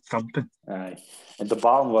good thumping. Aye. And the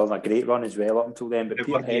Barton were on a great run as well up until then, but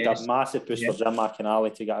Peterhead a massive push for Jim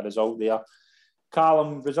McInally to get a result there.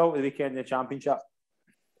 Callum, result of the weekend in the Championship?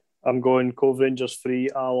 I'm going Cove Rangers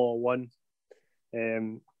 3, Alloa 1.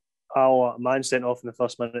 Alloa, man sent off in the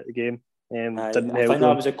first minute of the game. I think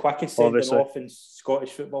that was the quickest sending off in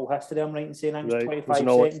Scottish football history. I'm right in saying it was 25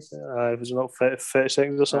 seconds. It was not 30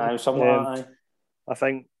 seconds or something. I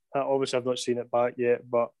think, obviously I've not seen it back yet,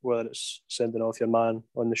 but whether it's sending off your man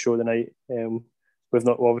on the show tonight, we've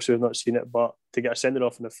not seen it, but to get a sending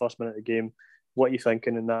off in the first minute of the game, what are you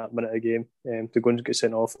thinking in that minute of the game to go and get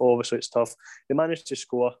sent off? Obviously it's tough. They managed to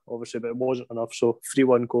score, obviously, but it wasn't enough. So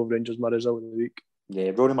 3-1 Cove Rangers, my result of the week.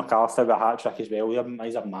 Yeah, Rory McAllister with a hat-trick as well.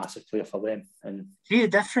 He's a massive player for them. And see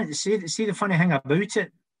the funny thing about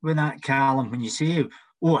it with that, Callum, when you say,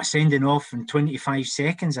 a sending off in 25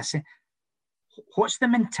 seconds, I say, what's the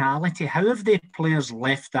mentality? How have the players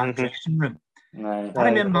left that dressing room? I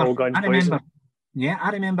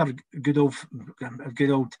remember good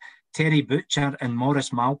old Terry Butcher and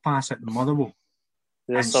Maurice Malpass at Motherwell.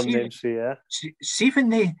 There's some names, yeah. See when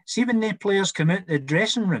the players come out the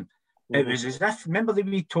dressing room, it was as if, remember the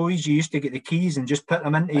wee toys you used to get the keys and just put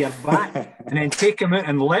them into your back and then take them out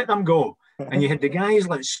and let them go. And you had the guys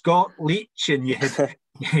like Scott Leach, and you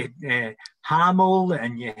had Hamill,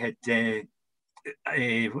 and you had Big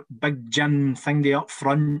Jim Thingy up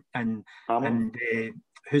front, and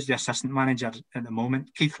who's the assistant manager at the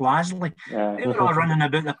moment? Keith Lasley. They were all running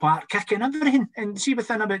about the park, kicking everything. And see,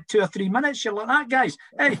 within about 2 or 3 minutes, you're like, that guys,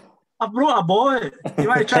 hey, I've brought a ball out. You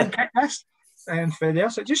want to try and kick this? For there.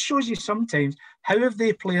 So it just shows you sometimes how have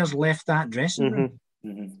the players left that dressing room.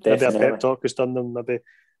 Maybe a pep talk has done them. Maybe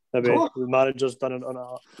the manager's done it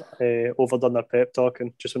on overdone their pep talk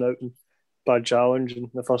and just went out and bad challenge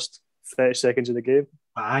in the first 30 seconds of the game.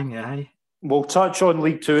 Aye. We'll touch on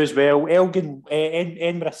League Two as well.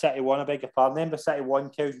 Edinburgh City won, I beg your pardon. Edinburgh City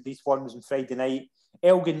won, Kelty 1 was on Friday night.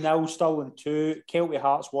 Elgin 0, Stirling 2, Kelty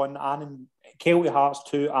Hearts 1, Kelty Hearts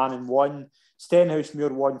 2, Annan 1,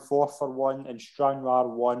 Stenhousemuir 1, Forfar 1, and Stranraer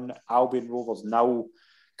 1, Albion Rovers 0.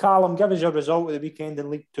 Callum, give us your result of the weekend in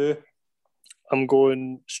League Two. I'm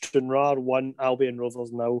going Stranraer 1, Albion Rovers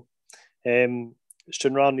 0.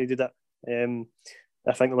 Stranraer needed it.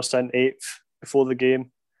 I think they were sitting 8th before the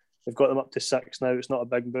game. They've got them up to 6 now. It's not a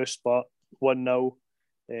big boost, but 1-0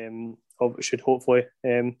 should hopefully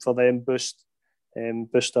for them boost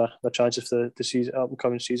their chances for the season,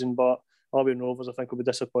 upcoming season. But Albion Rovers, I think, will be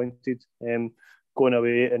disappointed going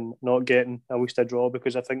away and not getting at least a draw,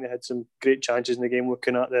 because I think they had some great chances in the game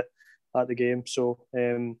looking at the game. So I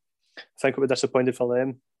think it'll be disappointed for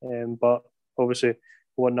them. But obviously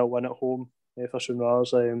 1-0 win at home for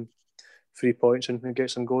Stranraer's 3 points and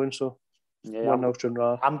gets them going. So 1-0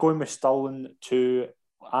 Stranraer. I'm going with Stirling 2,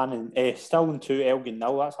 Stirling 2, Elgin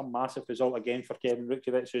 0. That's a massive result again for Kevin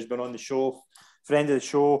Rutkowicz, who's been on the show, friend of the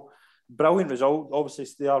show. Brilliant result. Obviously,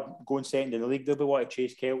 they are going second in the league. They'll be wanting to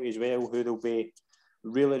chase Kelty as well, who they'll be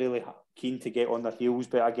really, really keen to get on their heels.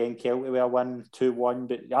 But again, Kelty will win 2-1.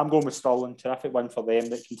 But I'm going with Stirling. Terrific win for them.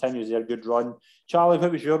 That continues their good run. Charlie,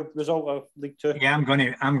 what was your result of League Two? Yeah,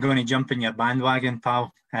 I'm going to jump in your bandwagon,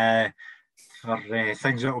 pal. For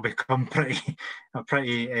things that will become pretty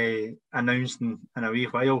announced in a wee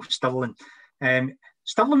while. Stirling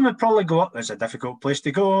would probably go up. It's a difficult place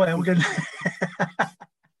to go, Elgin.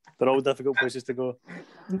 They're all difficult places to go.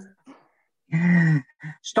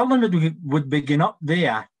 Stirling would begin up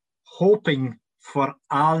there, hoping for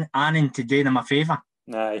Annan to do them a favour.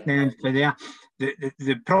 Aye. For there,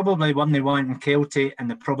 they probably won they want in Kelty, and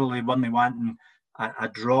they probably won they want in a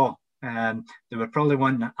draw. They were probably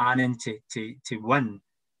wanting Annan to win,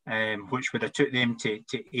 which would have took them to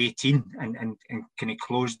 18 and kind of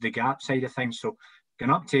closed the gap side of things. So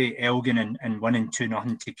going up to Elgin and winning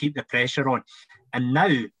 2-0 to keep the pressure on. And now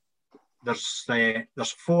there's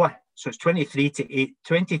 4, so it's 23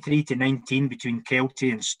 to 19 between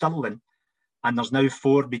Kelty and Stirling, and there's now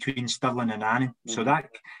 4 between Stirling and Annan. Mm-hmm. So that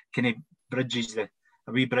kind of bridges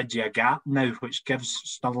a gap now, which gives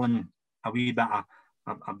Stirling a wee bit of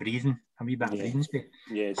breathing space.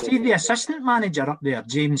 Yeah, see the assistant manager up there,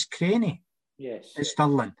 James Craney. Yes. At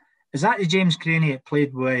Stirling. Is that the James Craney that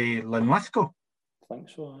played with Linlithgow? I think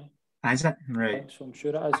so. Is it? Right. So I'm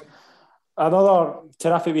sure it is. Another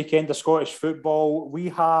terrific weekend of Scottish football. We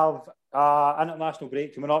have international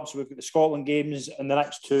break coming up, so we've got the Scotland games in the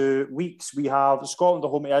next 2 weeks. We have Scotland at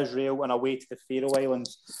home to Israel and away to the Faroe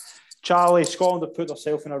Islands. Charlie, Scotland have put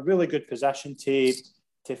themselves in a really good position to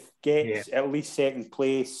get at least second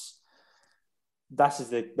place. This is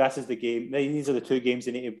the game. These are the 2 games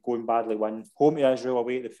they need to go and badly win. Home to Israel,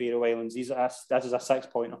 away to the Faroe Islands. This is a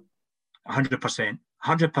 6-pointer. 100%.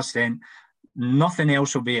 100%. Nothing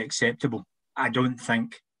else will be acceptable, I don't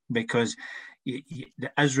think, because the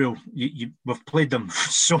Israel, we've played them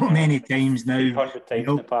so many times now. 300 times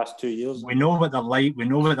in the past 2 years. We know what they're like. We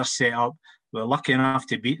know what they're set up. We're lucky enough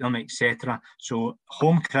to beat them, etc. So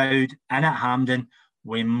home crowd in at Hampden,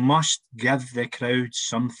 we must give the crowd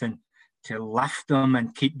something to lift them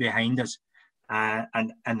and keep behind us.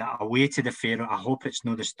 And away to the Faroe, I hope it's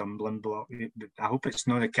not the stumbling block. I hope it's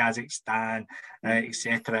not the Kazakhstan,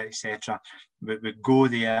 etc., etc. We go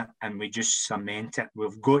there and we just cement it.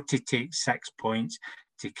 We've got to take 6 points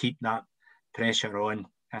to keep that pressure on.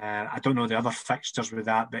 I don't know the other fixtures with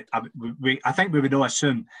that, but I think we would all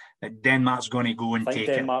assume that Denmark's going to go and take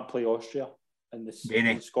it. Denmark play Austria. And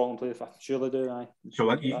Scotland play the sure they do. Aye.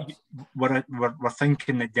 So we're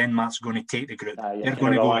thinking that Denmark's going to take the group. They're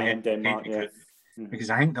going to go ahead and Denmark, take the group. Because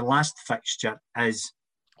I think the last fixture is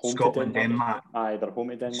Scotland-Denmark. Aye, they're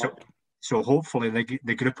home to Denmark. So hopefully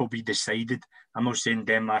the group will be decided. I'm not saying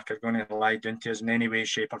Denmark are going to lie down to us in any way,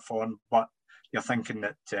 shape or form, but you're thinking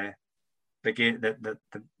that the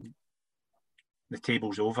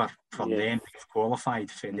table's over for them. They've qualified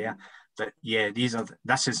for there. But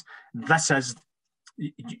this is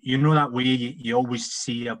you know that way you always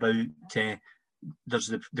see about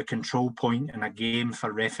there's the control point in a game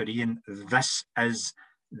for refereeing. This is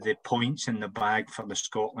the points in the bag for the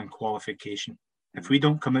Scotland qualification. If we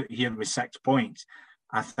don't come out here with 6 points,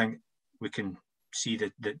 I think we can see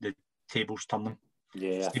the tables turning.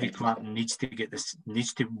 Yeah, Stevie Clapton needs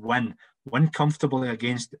to win comfortably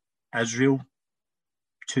against Israel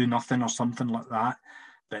 2-0 or something like that,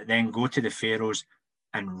 but then go to the Faroes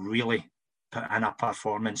and really put in a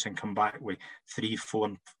performance and come back with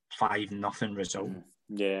 3-4 5-0 result.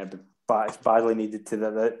 Yeah, but it's badly needed to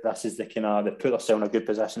this is the kind of they put themselves in a good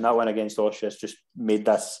position. That win against Austria has just made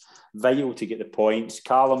this vital to get the points.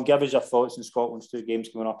 Callum, give us your thoughts on Scotland's 2 games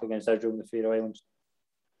coming up against Israel and the Faroe Islands.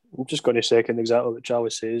 I'm just going to second exactly what Charlie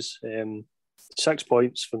says. 6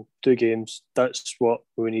 points from 2 games. That's what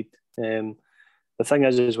we need. The thing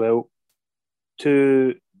is as well,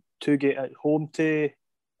 to get at home to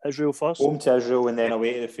Israel first. Home to Israel and then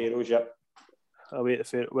away to the Faroes. Yep. Away to the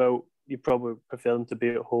Faroes. Well, you probably prefer them to be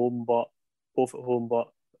at home, but both at home. But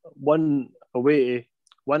one away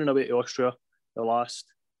to Austria. The last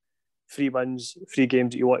 3 wins, 3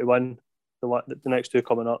 games that you want to win. The next 2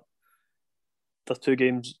 coming up. They're 2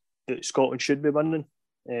 games that Scotland should be winning.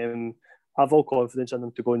 I have all confidence in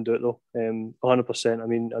them to go and do it though. 100%. I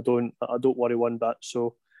mean, I don't worry one bit.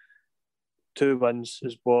 So 2 wins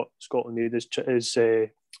is what Scotland need. As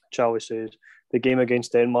Charlie says, the game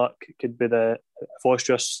against Denmark could be if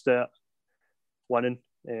Austria start winning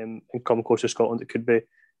and come close to Scotland, it could be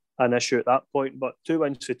an issue at that point. But 2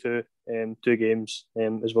 wins for 2 games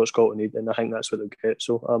is what Scotland need, and I think that's what they'll get.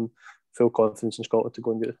 So I'm full confidence in Scotland to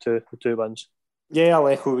go and get the two wins. Yeah, I'll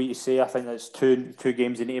echo what you say. I think that's two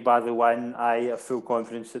games they need to badly win. I have full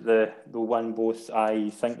confidence that they'll win both. I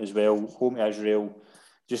think as well, home to Israel,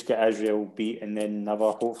 just get Israel beat and then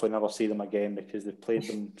hopefully never see them again, because they've played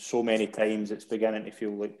them so many times. It's beginning to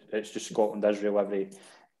feel like it's just Scotland-Israel every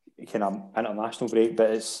kind of international break.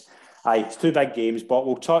 But it's 2 big games. But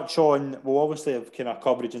we'll obviously have kind of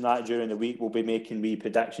coverage on that during the week. We'll be making wee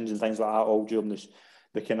predictions and things like that all during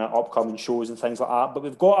the kind of upcoming shows and things like that. But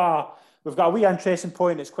we've got a wee interesting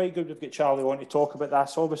point. It's quite good we've got Charlie on to talk about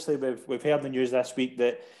this. Obviously, we've heard the news this week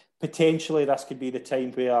that potentially this could be the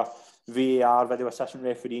time where VAR, video assistant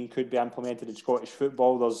refereeing, could be implemented in Scottish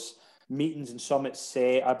football. There's meetings and summits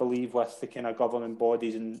set, I believe, with the kind of governing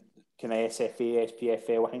bodies and kind of SFA,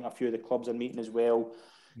 SPFL. I think a few of the clubs are meeting as well.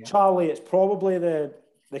 Yeah. Charlie, it's probably the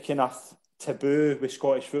kind of taboo with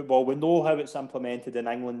Scottish football. We know how it's implemented in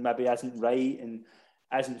England maybe isn't right and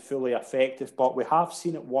isn't fully effective, but we have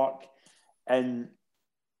seen it work. And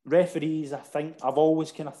referees, I think, I've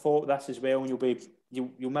always kind of thought this as well, and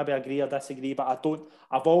you'll maybe agree or disagree, but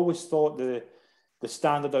I've always thought the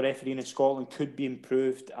standard of refereeing in Scotland could be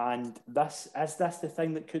improved, and is this the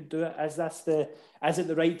thing that could do it? Is it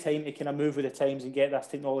the right time to kind of move with the times and get this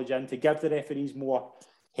technology in to give the referees more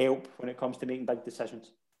help when it comes to making big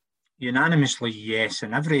decisions? Unanimously, yes,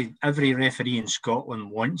 and every referee in Scotland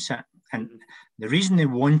wants it, and the reason they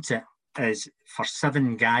want it is for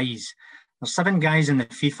 7 guys. There's 7 guys in the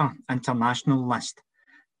FIFA international list.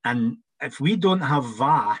 And if we don't have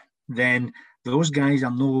VAR, then those guys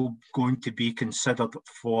are no going to be considered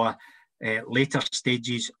for later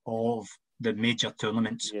stages of the major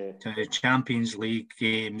tournaments, the Champions League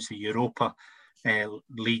games, the Europa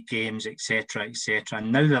League games, etc., etc.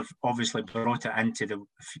 And now they've obviously brought it into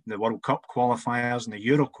the World Cup qualifiers and the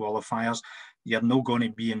Euro qualifiers. You're not going to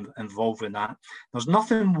be involved in that. There's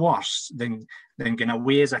nothing worse than going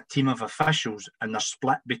away as a team of officials and they're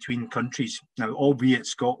split between countries. Now, albeit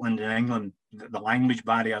Scotland and England, the language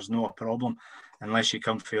barrier is not a problem unless you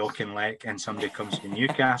come from Auchinleck and somebody comes from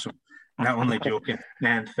Newcastle. Not only joking,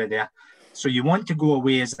 for there. So you want to go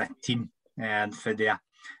away as a team for there.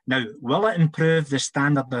 Now, will it improve the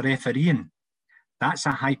standard of refereeing? That's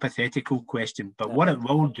a hypothetical question, but what it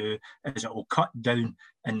will do is it will cut down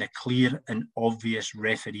on the clear and obvious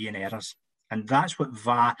refereeing errors. And that's what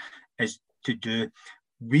VAR is to do.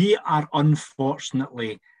 We are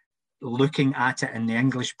unfortunately looking at it in the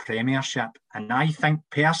English Premiership, and I think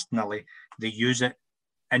personally they use it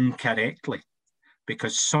incorrectly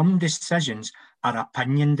because some decisions are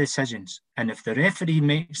opinion decisions. And if the referee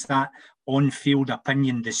makes that on-field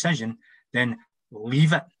opinion decision, then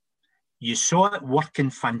leave it. You saw it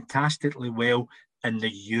working fantastically well in the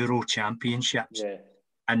Euro Championships. Yeah.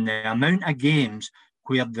 And the amount of games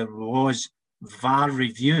where there was VAR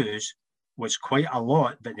reviews was quite a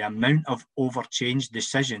lot, but the amount of overchanged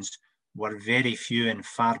decisions were very few and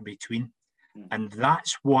far between. And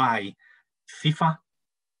that's why FIFA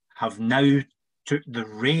have now took the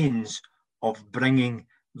reins of bringing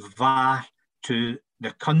VAR to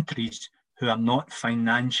the countries who are not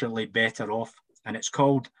financially better off. And it's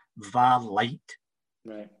called VAR Lite.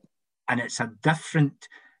 Right. And it's a different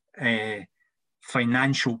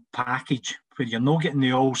financial package where you're not getting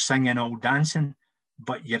the all singing, all dancing,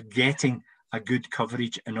 but you're getting a good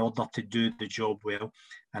coverage in order to do the job well.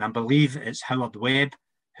 And I believe it's Howard Webb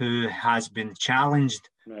who has been challenged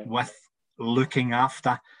with looking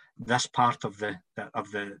after this part of the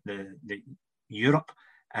Europe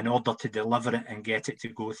in order to deliver it and get it to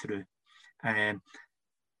go through.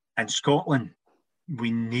 In Scotland,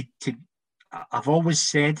 we need to. I've always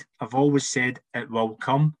said it will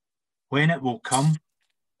come. When it will come,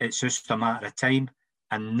 it's just a matter of time.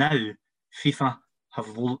 And now FIFA have,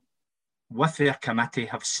 with their committee,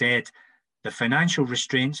 have said the financial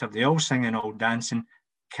restraints of the all singing, all dancing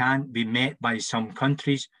can't be met by some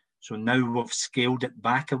countries. So now we've scaled it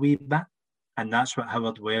back a wee bit. And that's what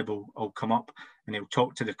Howard Webb will come up and he'll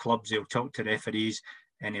talk to the clubs, he'll talk to referees,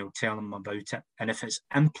 and he'll tell them about it. And if it's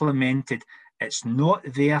implemented, it's not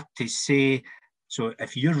there to say, so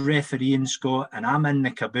if you're refereeing, Scott, and I'm in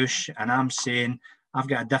the caboose and I'm saying, I've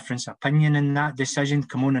got a different opinion in that decision,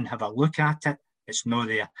 come on and have a look at it. It's not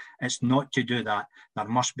there. It's not to do that. There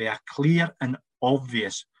must be a clear and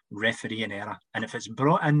obvious refereeing error. And if it's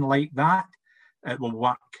brought in like that, it will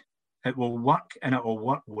work. It will work and it will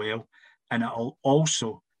work well. And it will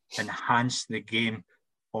also enhance the game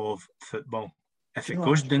of football. If it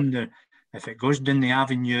goes down the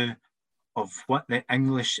avenue of what the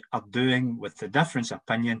English are doing with the difference of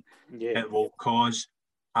opinion, it will cause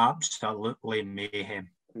absolutely mayhem.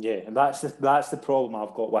 Yeah, and that's the problem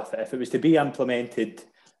I've got with it. If it was to be implemented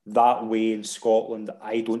that way in Scotland,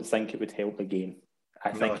 I don't think it would help the game.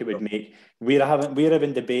 I think it would make. We're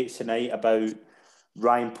having debates tonight about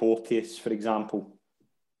Ryan Porteous, for example.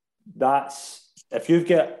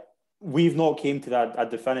 We've not came to a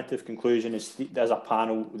definitive conclusion as a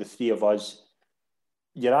panel, the three of us.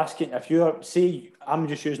 You're asking, I'm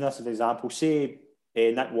just using this as an example, say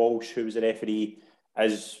Nick Walsh, who was a referee,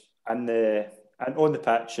 is on the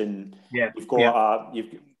pitch and you've got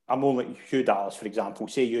I'm only Hugh Dallas, for example.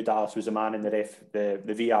 Say Hugh Dallas was a man in the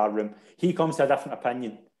VR room. He comes to a different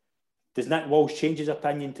opinion. Does Nick Walsh change his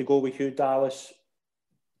opinion to go with Hugh Dallas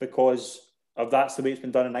because of that's the way it's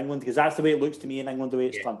been done in England? Because that's the way it looks to me in England, the way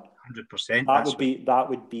it's done. 100%. That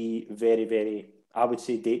would be very, very, I would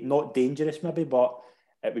say, not dangerous maybe, but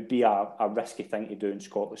it would be a risky thing to do in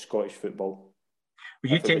Scottish football.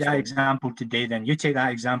 Well, you take that example today,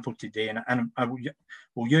 and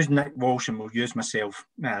we'll use Nick Walsh and we'll use myself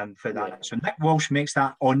for that. Yeah. So Nick Walsh makes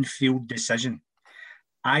that on-field decision.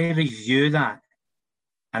 I review that,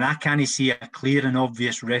 and I can't see a clear and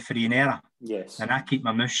obvious refereeing error. Yes. And I keep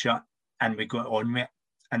my mouth shut, and we go on with it.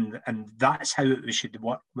 And that's how we should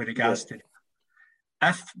work with regards to it.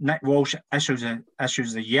 If Nick Walsh issues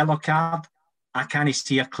a yellow card, I can't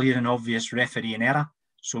see a clear and obvious refereeing error.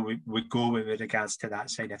 So we go with regards to that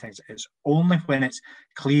side of things. It's only when it's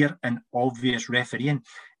clear and obvious refereeing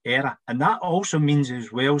error. And that also means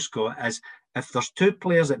as well, Scott, as if there's two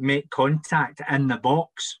players that make contact in the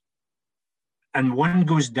box and one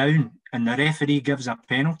goes down and the referee gives a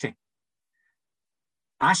penalty,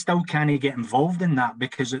 I still can't get involved in that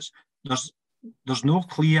because there's no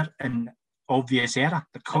clear and obvious error.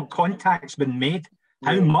 The contact's been made.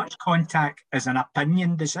 How much contact is an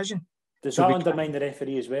opinion decision? Does that undermine the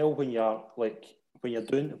referee as well when you're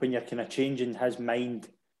kind of changing his mind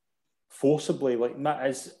forcibly? Like,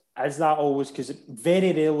 is that always, because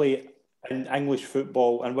very rarely in English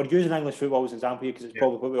football, and we're using English football as an example here because it's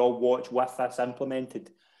probably what we all watch with this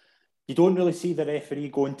implemented, you don't really see the referee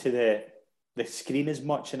going to the screen as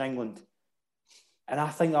much in England. And I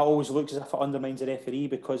think that always looks as if it undermines the referee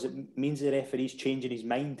because it means the referee's changing his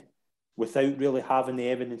mind without really having the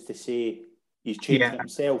evidence to say he's changing it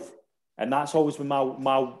himself. And that's always been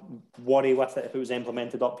my worry with it if it was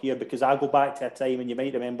implemented up here, because I go back to a time, and you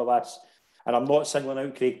might remember this, and I'm not singling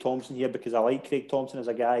out Craig Thompson here because I like Craig Thompson as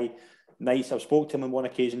a guy. Nice. I've spoke to him on one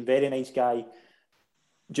occasion. Very nice guy.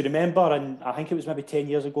 Do you remember, and I think it was maybe 10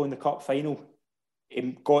 years ago in the cup final,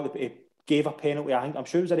 he gave a penalty. I'm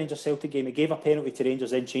sure it was a Rangers-Celtic game. He gave a penalty to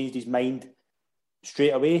Rangers, then changed his mind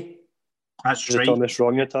straight away. That's right. Thomas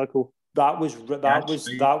Wrong tackle. That was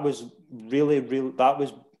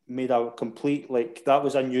made a complete, like, that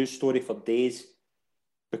was a news story for days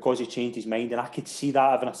because he changed his mind, and I could see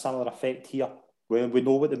that having a similar effect here. When we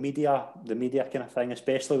know what the media kind of thing,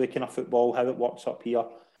 especially with kind of football, how it works up here,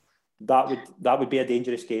 that would be a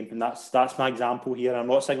dangerous game, and that's my example here. I'm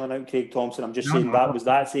not singling out Craig Thompson. I'm just saying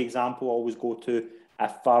that's the example I always go to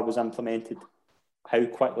if VAR was implemented, how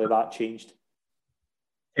quickly that changed.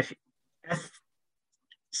 If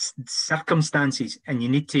circumstances, and you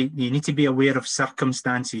need to be aware of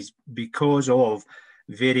circumstances because of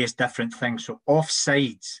various different things. So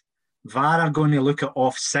offsides, VAR are going to look at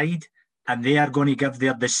offside and they are going to give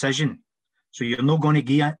their decision. So you're not going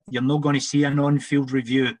to see an on-field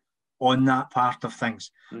review on that part of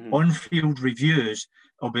things. Mm-hmm. On-field reviews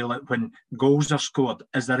will be like when goals are scored.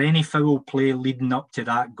 Is there any foul play leading up to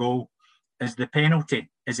that goal? Is the penalty?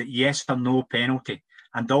 Is it yes or no penalty?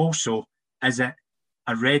 And also, is it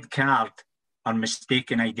a red card or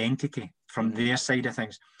mistaken identity from their side of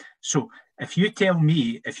things? So if you tell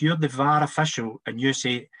me, if you're the VAR official and you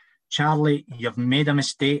say, Charlie, you've made a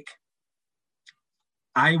mistake,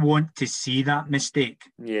 I want to see that mistake.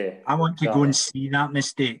 Yeah. I want to go and see that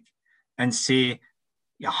mistake and say,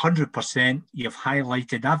 100%, you've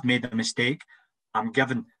highlighted, I've made a mistake. I'm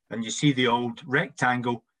given, and you see the old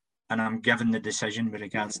rectangle, and I'm given the decision with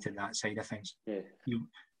regards to that side of things. Yeah.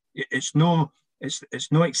 It's not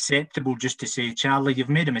acceptable just to say, Charlie, you've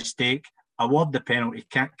made a mistake, award the penalty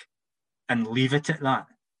kick and leave it at that.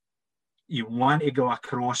 You want to go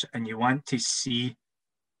across and you want to see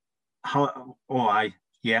how, I've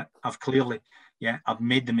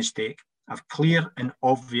made the mistake. I've clear and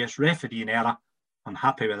obvious refereeing error. I'm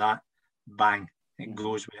happy with that. Bang. It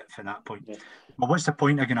goes with it for that point. Yeah. But what's the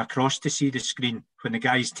point of going across to see the screen when the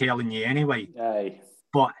guy's telling you anyway? Aye.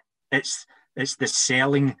 But it's the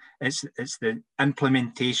selling, it's the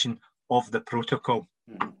implementation of the protocol.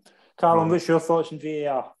 Mm-hmm. Callum, what's your thoughts on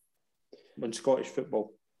VAR in Scottish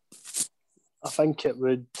football? I think it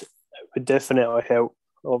would definitely help.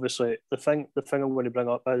 Obviously, the thing I'm going to bring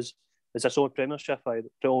up is this only Premiership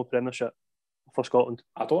for Scotland?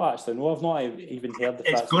 I don't actually know. I've not even heard the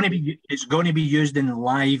It's going to be used in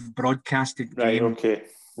live broadcasted games. Right. Okay.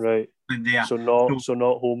 Right. So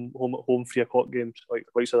not home 3 o'clock games like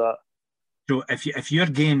of that. So if your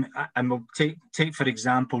game, and we'll take for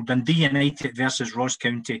example Dundee United versus Ross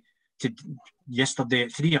County to yesterday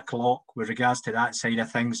at 3 o'clock with regards to that side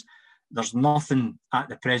of things, there's nothing at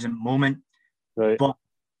the present moment. Right. But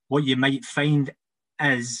what you might find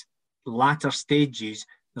is latter stages,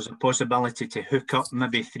 there's a possibility to hook up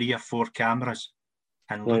maybe 3 or 4 cameras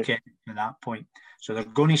and look at it to that point. So they're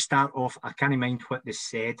going to start off, I can't mind what they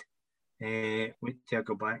said. Wait till I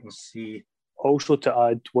go back and see. Also, to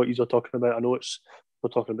add what you're talking about, I know we're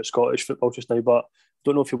talking about Scottish football just now, but I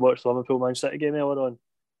don't know if you watched the Liverpool Man City game earlier on.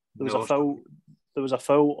 There was a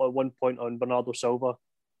foul at one point on Bernardo Silva.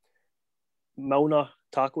 Milner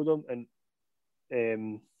tackled him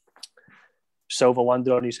and Silva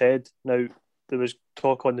landed on his head. Now, there was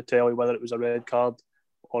talk on the telly whether it was a red card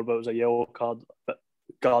or whether it was a yellow card, but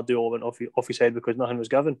Guardiola went off his head because nothing was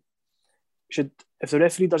given. If the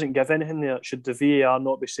referee doesn't give anything there, should the VAR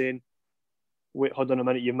not be saying, wait, hold on a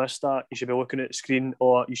minute, you missed that, you should be looking at the screen,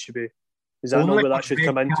 or you should be... Is that not where that should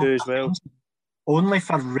come into as well? Only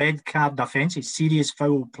for red card offences, serious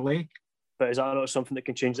foul play. But is that not something that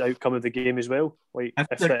can change the outcome of the game as well? Like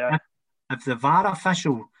if the VAR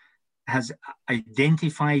official has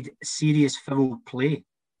identified serious foul play,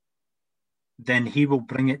 then he will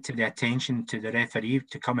bring it to the attention to the referee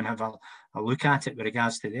to come and have a look at it with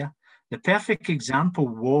regards to there. The perfect example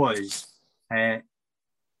was the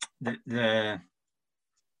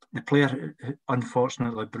player who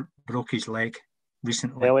unfortunately broke his leg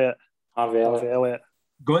recently. Harvey Elliott.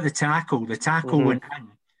 Got the tackle. The tackle went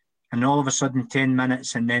in, and all of a sudden 10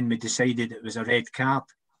 minutes, and then we decided it was a red card.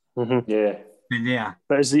 Yeah. Yeah.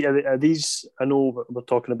 But are these? I know we're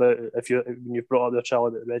talking about when you brought up the Charlie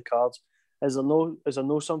about the red cards. Is there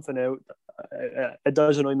no something else? It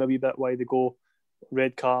does annoy me a wee bit why they go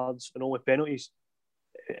red cards and only penalties.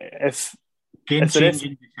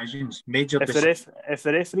 Game-changing decisions, major decisions. If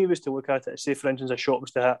the referee was to look at it, say for instance a shot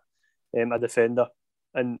was to hit a defender,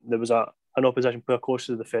 and there was an opposition player close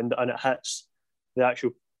to the defender, and it hits the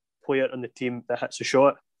actual player on the team that hits the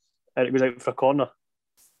shot, and it goes out for a corner.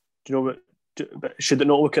 Do you know what? But should it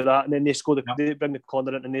not look at that and then they score? They bring the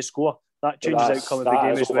corner in and they score. That changes the outcome of the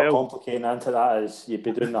game as well. Complicating into that is you'd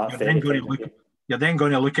be doing that. You're then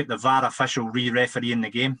going to look at the VAR official re-refereeing the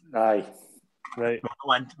game. Aye, right.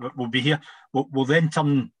 We'll be here. We'll then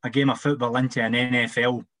turn a game of football into an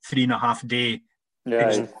NFL 3.5 day.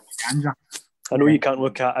 Yeah. I know you can't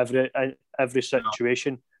look at every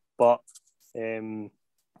situation, but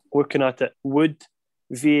looking at it, would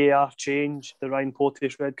VAR change the Ryan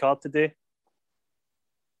Porteous red card today?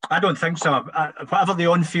 I don't think so. Whatever the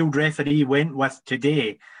on-field referee went with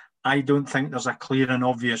today, I don't think there's a clear and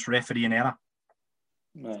obvious refereeing error.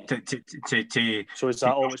 Right. So is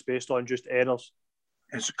that always based on just errors?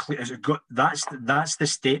 It's clear. That's the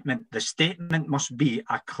statement. The statement must be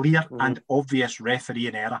a clear and obvious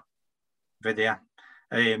refereeing error. There,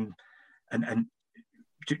 and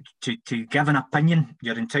to give an opinion,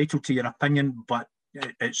 you're entitled to your opinion, but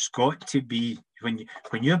it's got to be when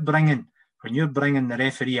you're bringing the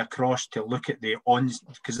referee across to look at the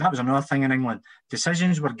because that was another thing in England.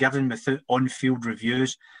 Decisions were given without on-field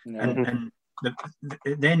reviews, and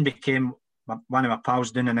it then became one of my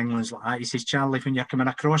pals down in England's like that. He says, Charlie, when you're coming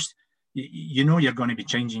across, you know you're going to be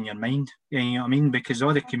changing your mind. You know what I mean? Because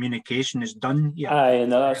all the communication is done here. Aye,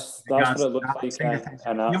 no, that's what it looks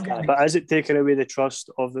like. But is it taking away the trust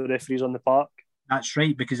of the referees on the park? That's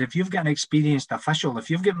right, because if you've got an experienced official, if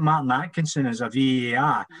you've got Martin Atkinson as a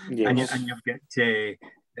VAR, and you've got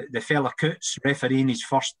the fella Coots refereeing his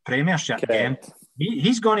first Premiership game,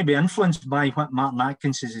 he's going to be influenced by what Martin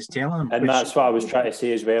Atkinson is telling him. And that's what I was trying to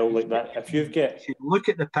say as well. Like that, if you've got, you should look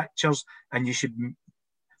at the pictures, and you should.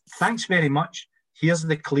 Thanks very much. Here's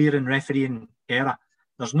the clear and refereeing error.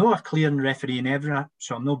 There's no clear and refereeing error,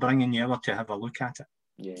 so I'm not bringing you over to have a look at it.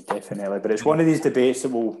 Yeah, definitely. But it's one of these debates that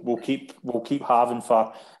we'll keep having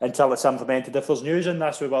for until it's implemented. If there's news in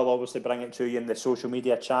this, we will obviously bring it to you in the social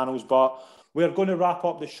media channels. But we're going to wrap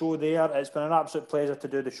up the show there. It's been an absolute pleasure to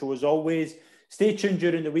do the show as always. Stay tuned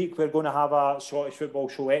during the week. We're going to have a Scottish Football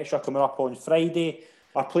Show Extra coming up on Friday.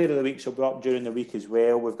 Our Player of the Week will be up during the week as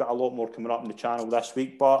well. We've got a lot more coming up on the channel this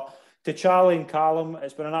week. But to Charlie and Callum,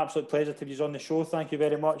 it's been an absolute pleasure to have you on the show. Thank you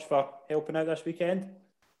very much for helping out this weekend.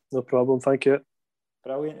 No problem. Thank you.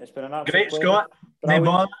 Brilliant. It's been an absolute great, pleasure. Scott.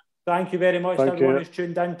 Brilliant. Thank you very much to everyone who's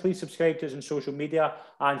tuned in. Please subscribe to us on social media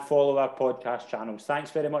and follow our podcast channels. Thanks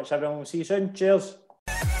very much, everyone. We'll see you soon. Cheers.